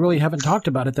on here, we really haven't talked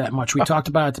about it that much. We talked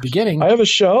about it at the beginning. I have a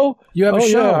show? You have a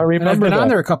show. Yeah, I remember and I've been that. on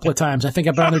there a couple of times. I think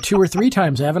I've been on there 2 or 3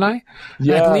 times, haven't I?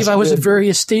 Yeah. I believe I was in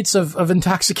various states of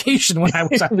intoxication when I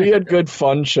was on We had good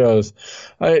fun shows.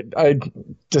 I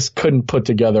just couldn't put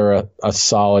together a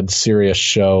solid, serious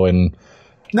show, and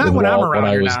not when I'm around.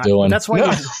 I was doing. That's why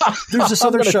there's this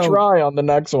other show. Try on the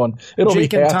next one. It'll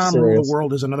Jake be and half Tom serious. Rule the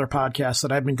World is another podcast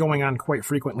that I've been going on quite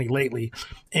frequently lately.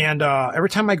 And every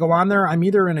time I go on there, I'm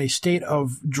either in a state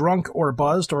of drunk or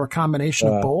buzzed or a combination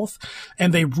of both.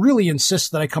 And they really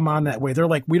insist that I come on that way. They're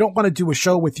like, we don't want to do a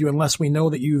show with you unless we know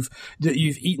that you've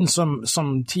eaten some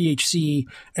THC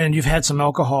and you've had some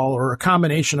alcohol or a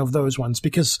combination of those ones.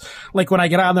 Because when I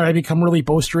get on there, I become really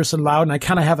boisterous and loud, and I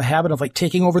kind of have a habit of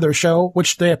taking over their show,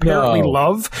 which they apparently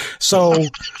love. So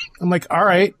I'm like, all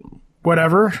right,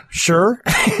 whatever, sure.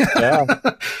 Yeah.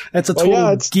 It's a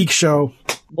total geek show.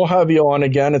 We'll have you on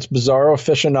again. It's Bizarro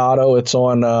Aficionado.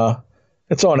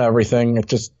 It's on everything. It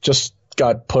just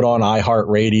got put on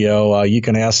iHeartRadio. You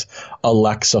can ask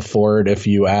Alexa for it if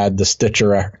you add the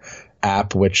Stitcher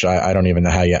app, which I don't even know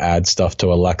how you add stuff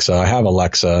to Alexa. I have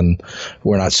Alexa, and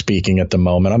we're not speaking at the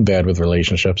moment. I'm bad with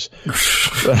relationships.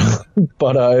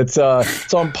 But it's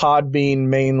on Podbean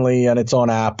mainly, and it's on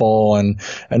Apple and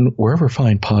wherever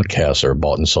fine podcasts are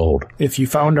bought and sold. If you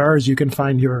found ours, you can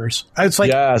find yours. It's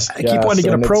like, yes, I keep wanting to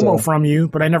get a promo from you,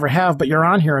 but I never have. But you're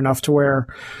on here enough to where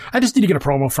I just need to get a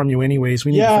promo from you anyways.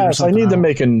 We need to figure something I need out. to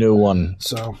make a new one.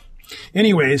 So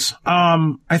anyways,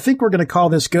 I think we're going to call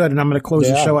this good, and I'm going to close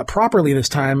the show up properly this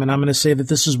time, and I'm going to say that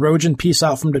this is Rojan. Peace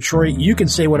out from Detroit. You can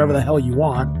say whatever the hell you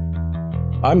want.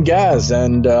 I'm Gaz,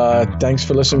 and thanks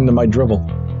for listening to my drivel.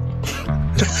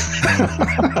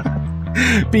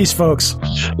 Peace, folks.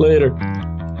 Later.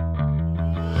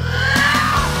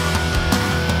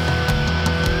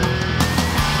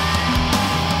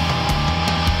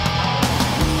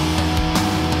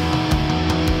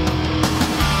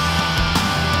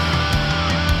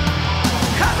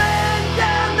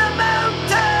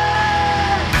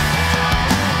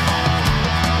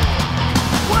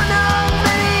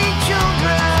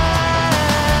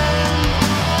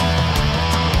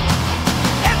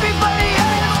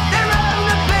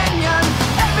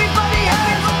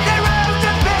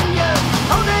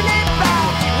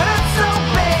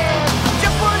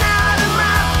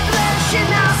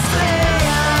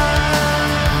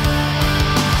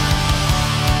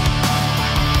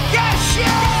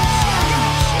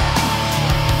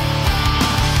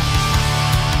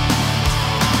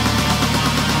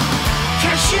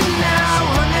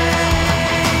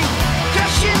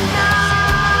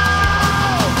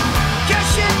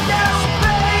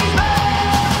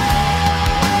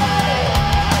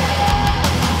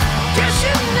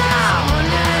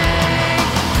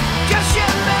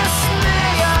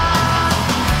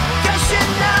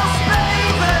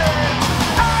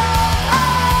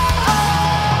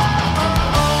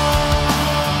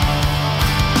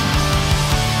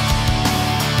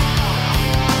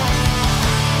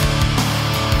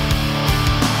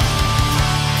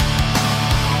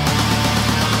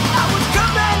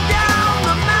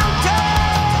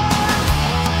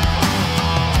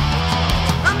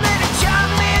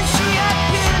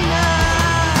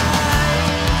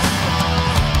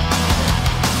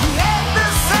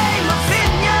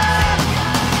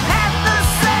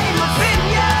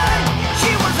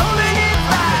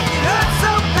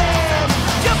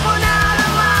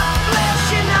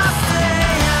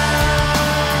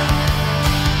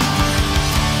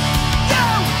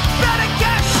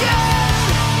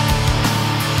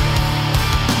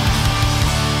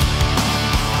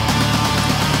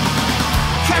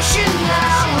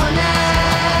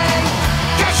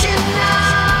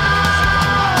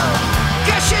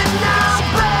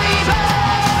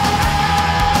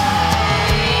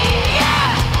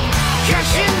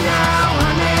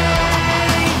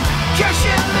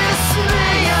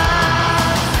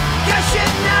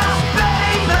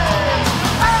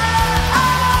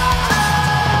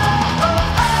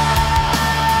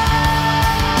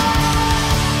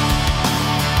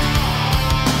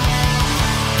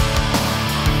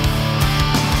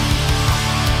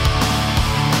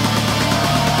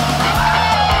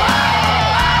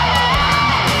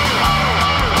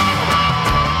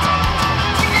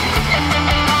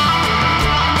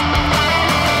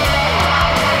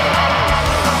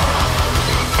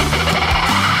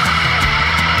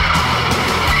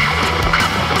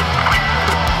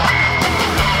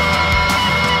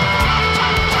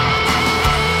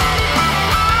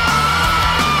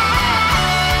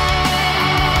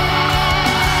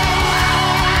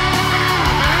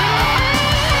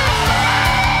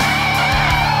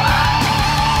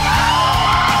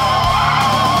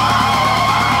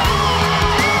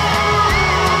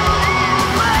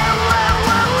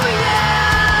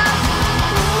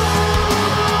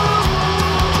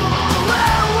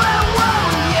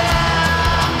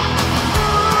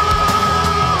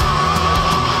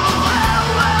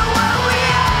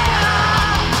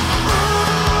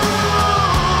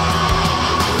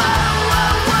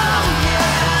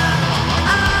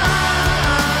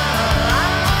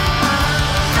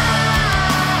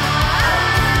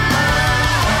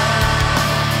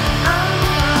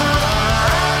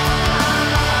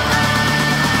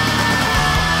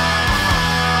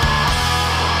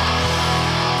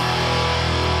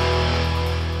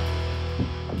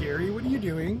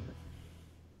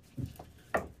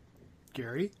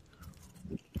 Gary?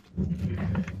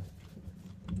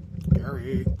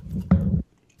 Gary?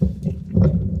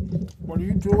 What are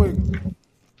you doing?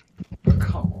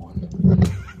 Come on.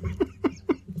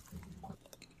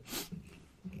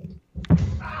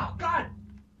 Oh, God!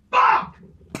 Fuck!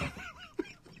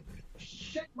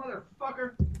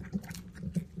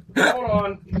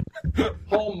 on.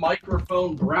 Whole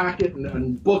microphone bracket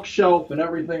and bookshelf and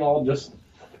everything all just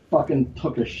fucking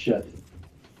took a shit.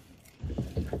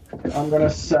 I'm gonna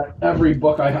set every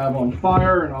book I have on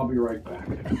fire and I'll be right back.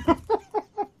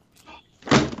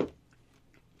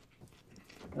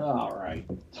 Alright,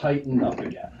 tightened up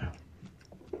again.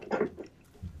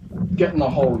 Get in the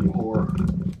hole, you whore.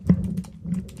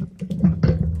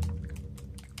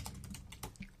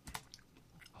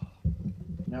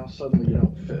 Now suddenly you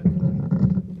don't fit.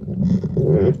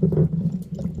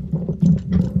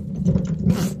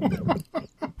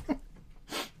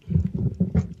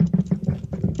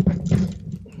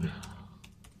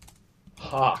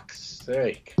 Fuck's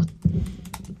sake.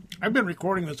 I've been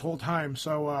recording this whole time,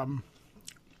 so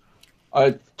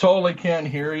I totally can't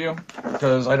hear you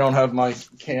because I don't have my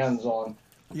cans on.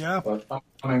 yeah. But I'm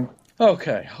coming.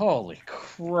 Okay, holy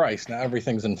Christ. Now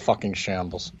everything's in fucking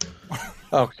shambles.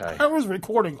 Okay. I was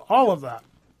recording all of that.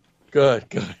 Good.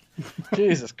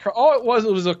 Jesus Christ. All it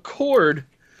was a cord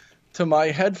to my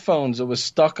headphones. It was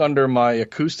stuck under my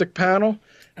acoustic panel,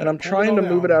 and I'm trying to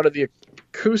move it out of the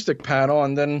acoustic panel,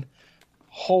 and then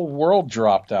whole world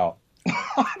dropped out.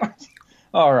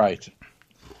 All right.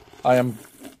 I am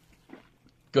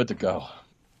good to go. All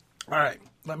right,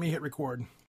 let me hit record.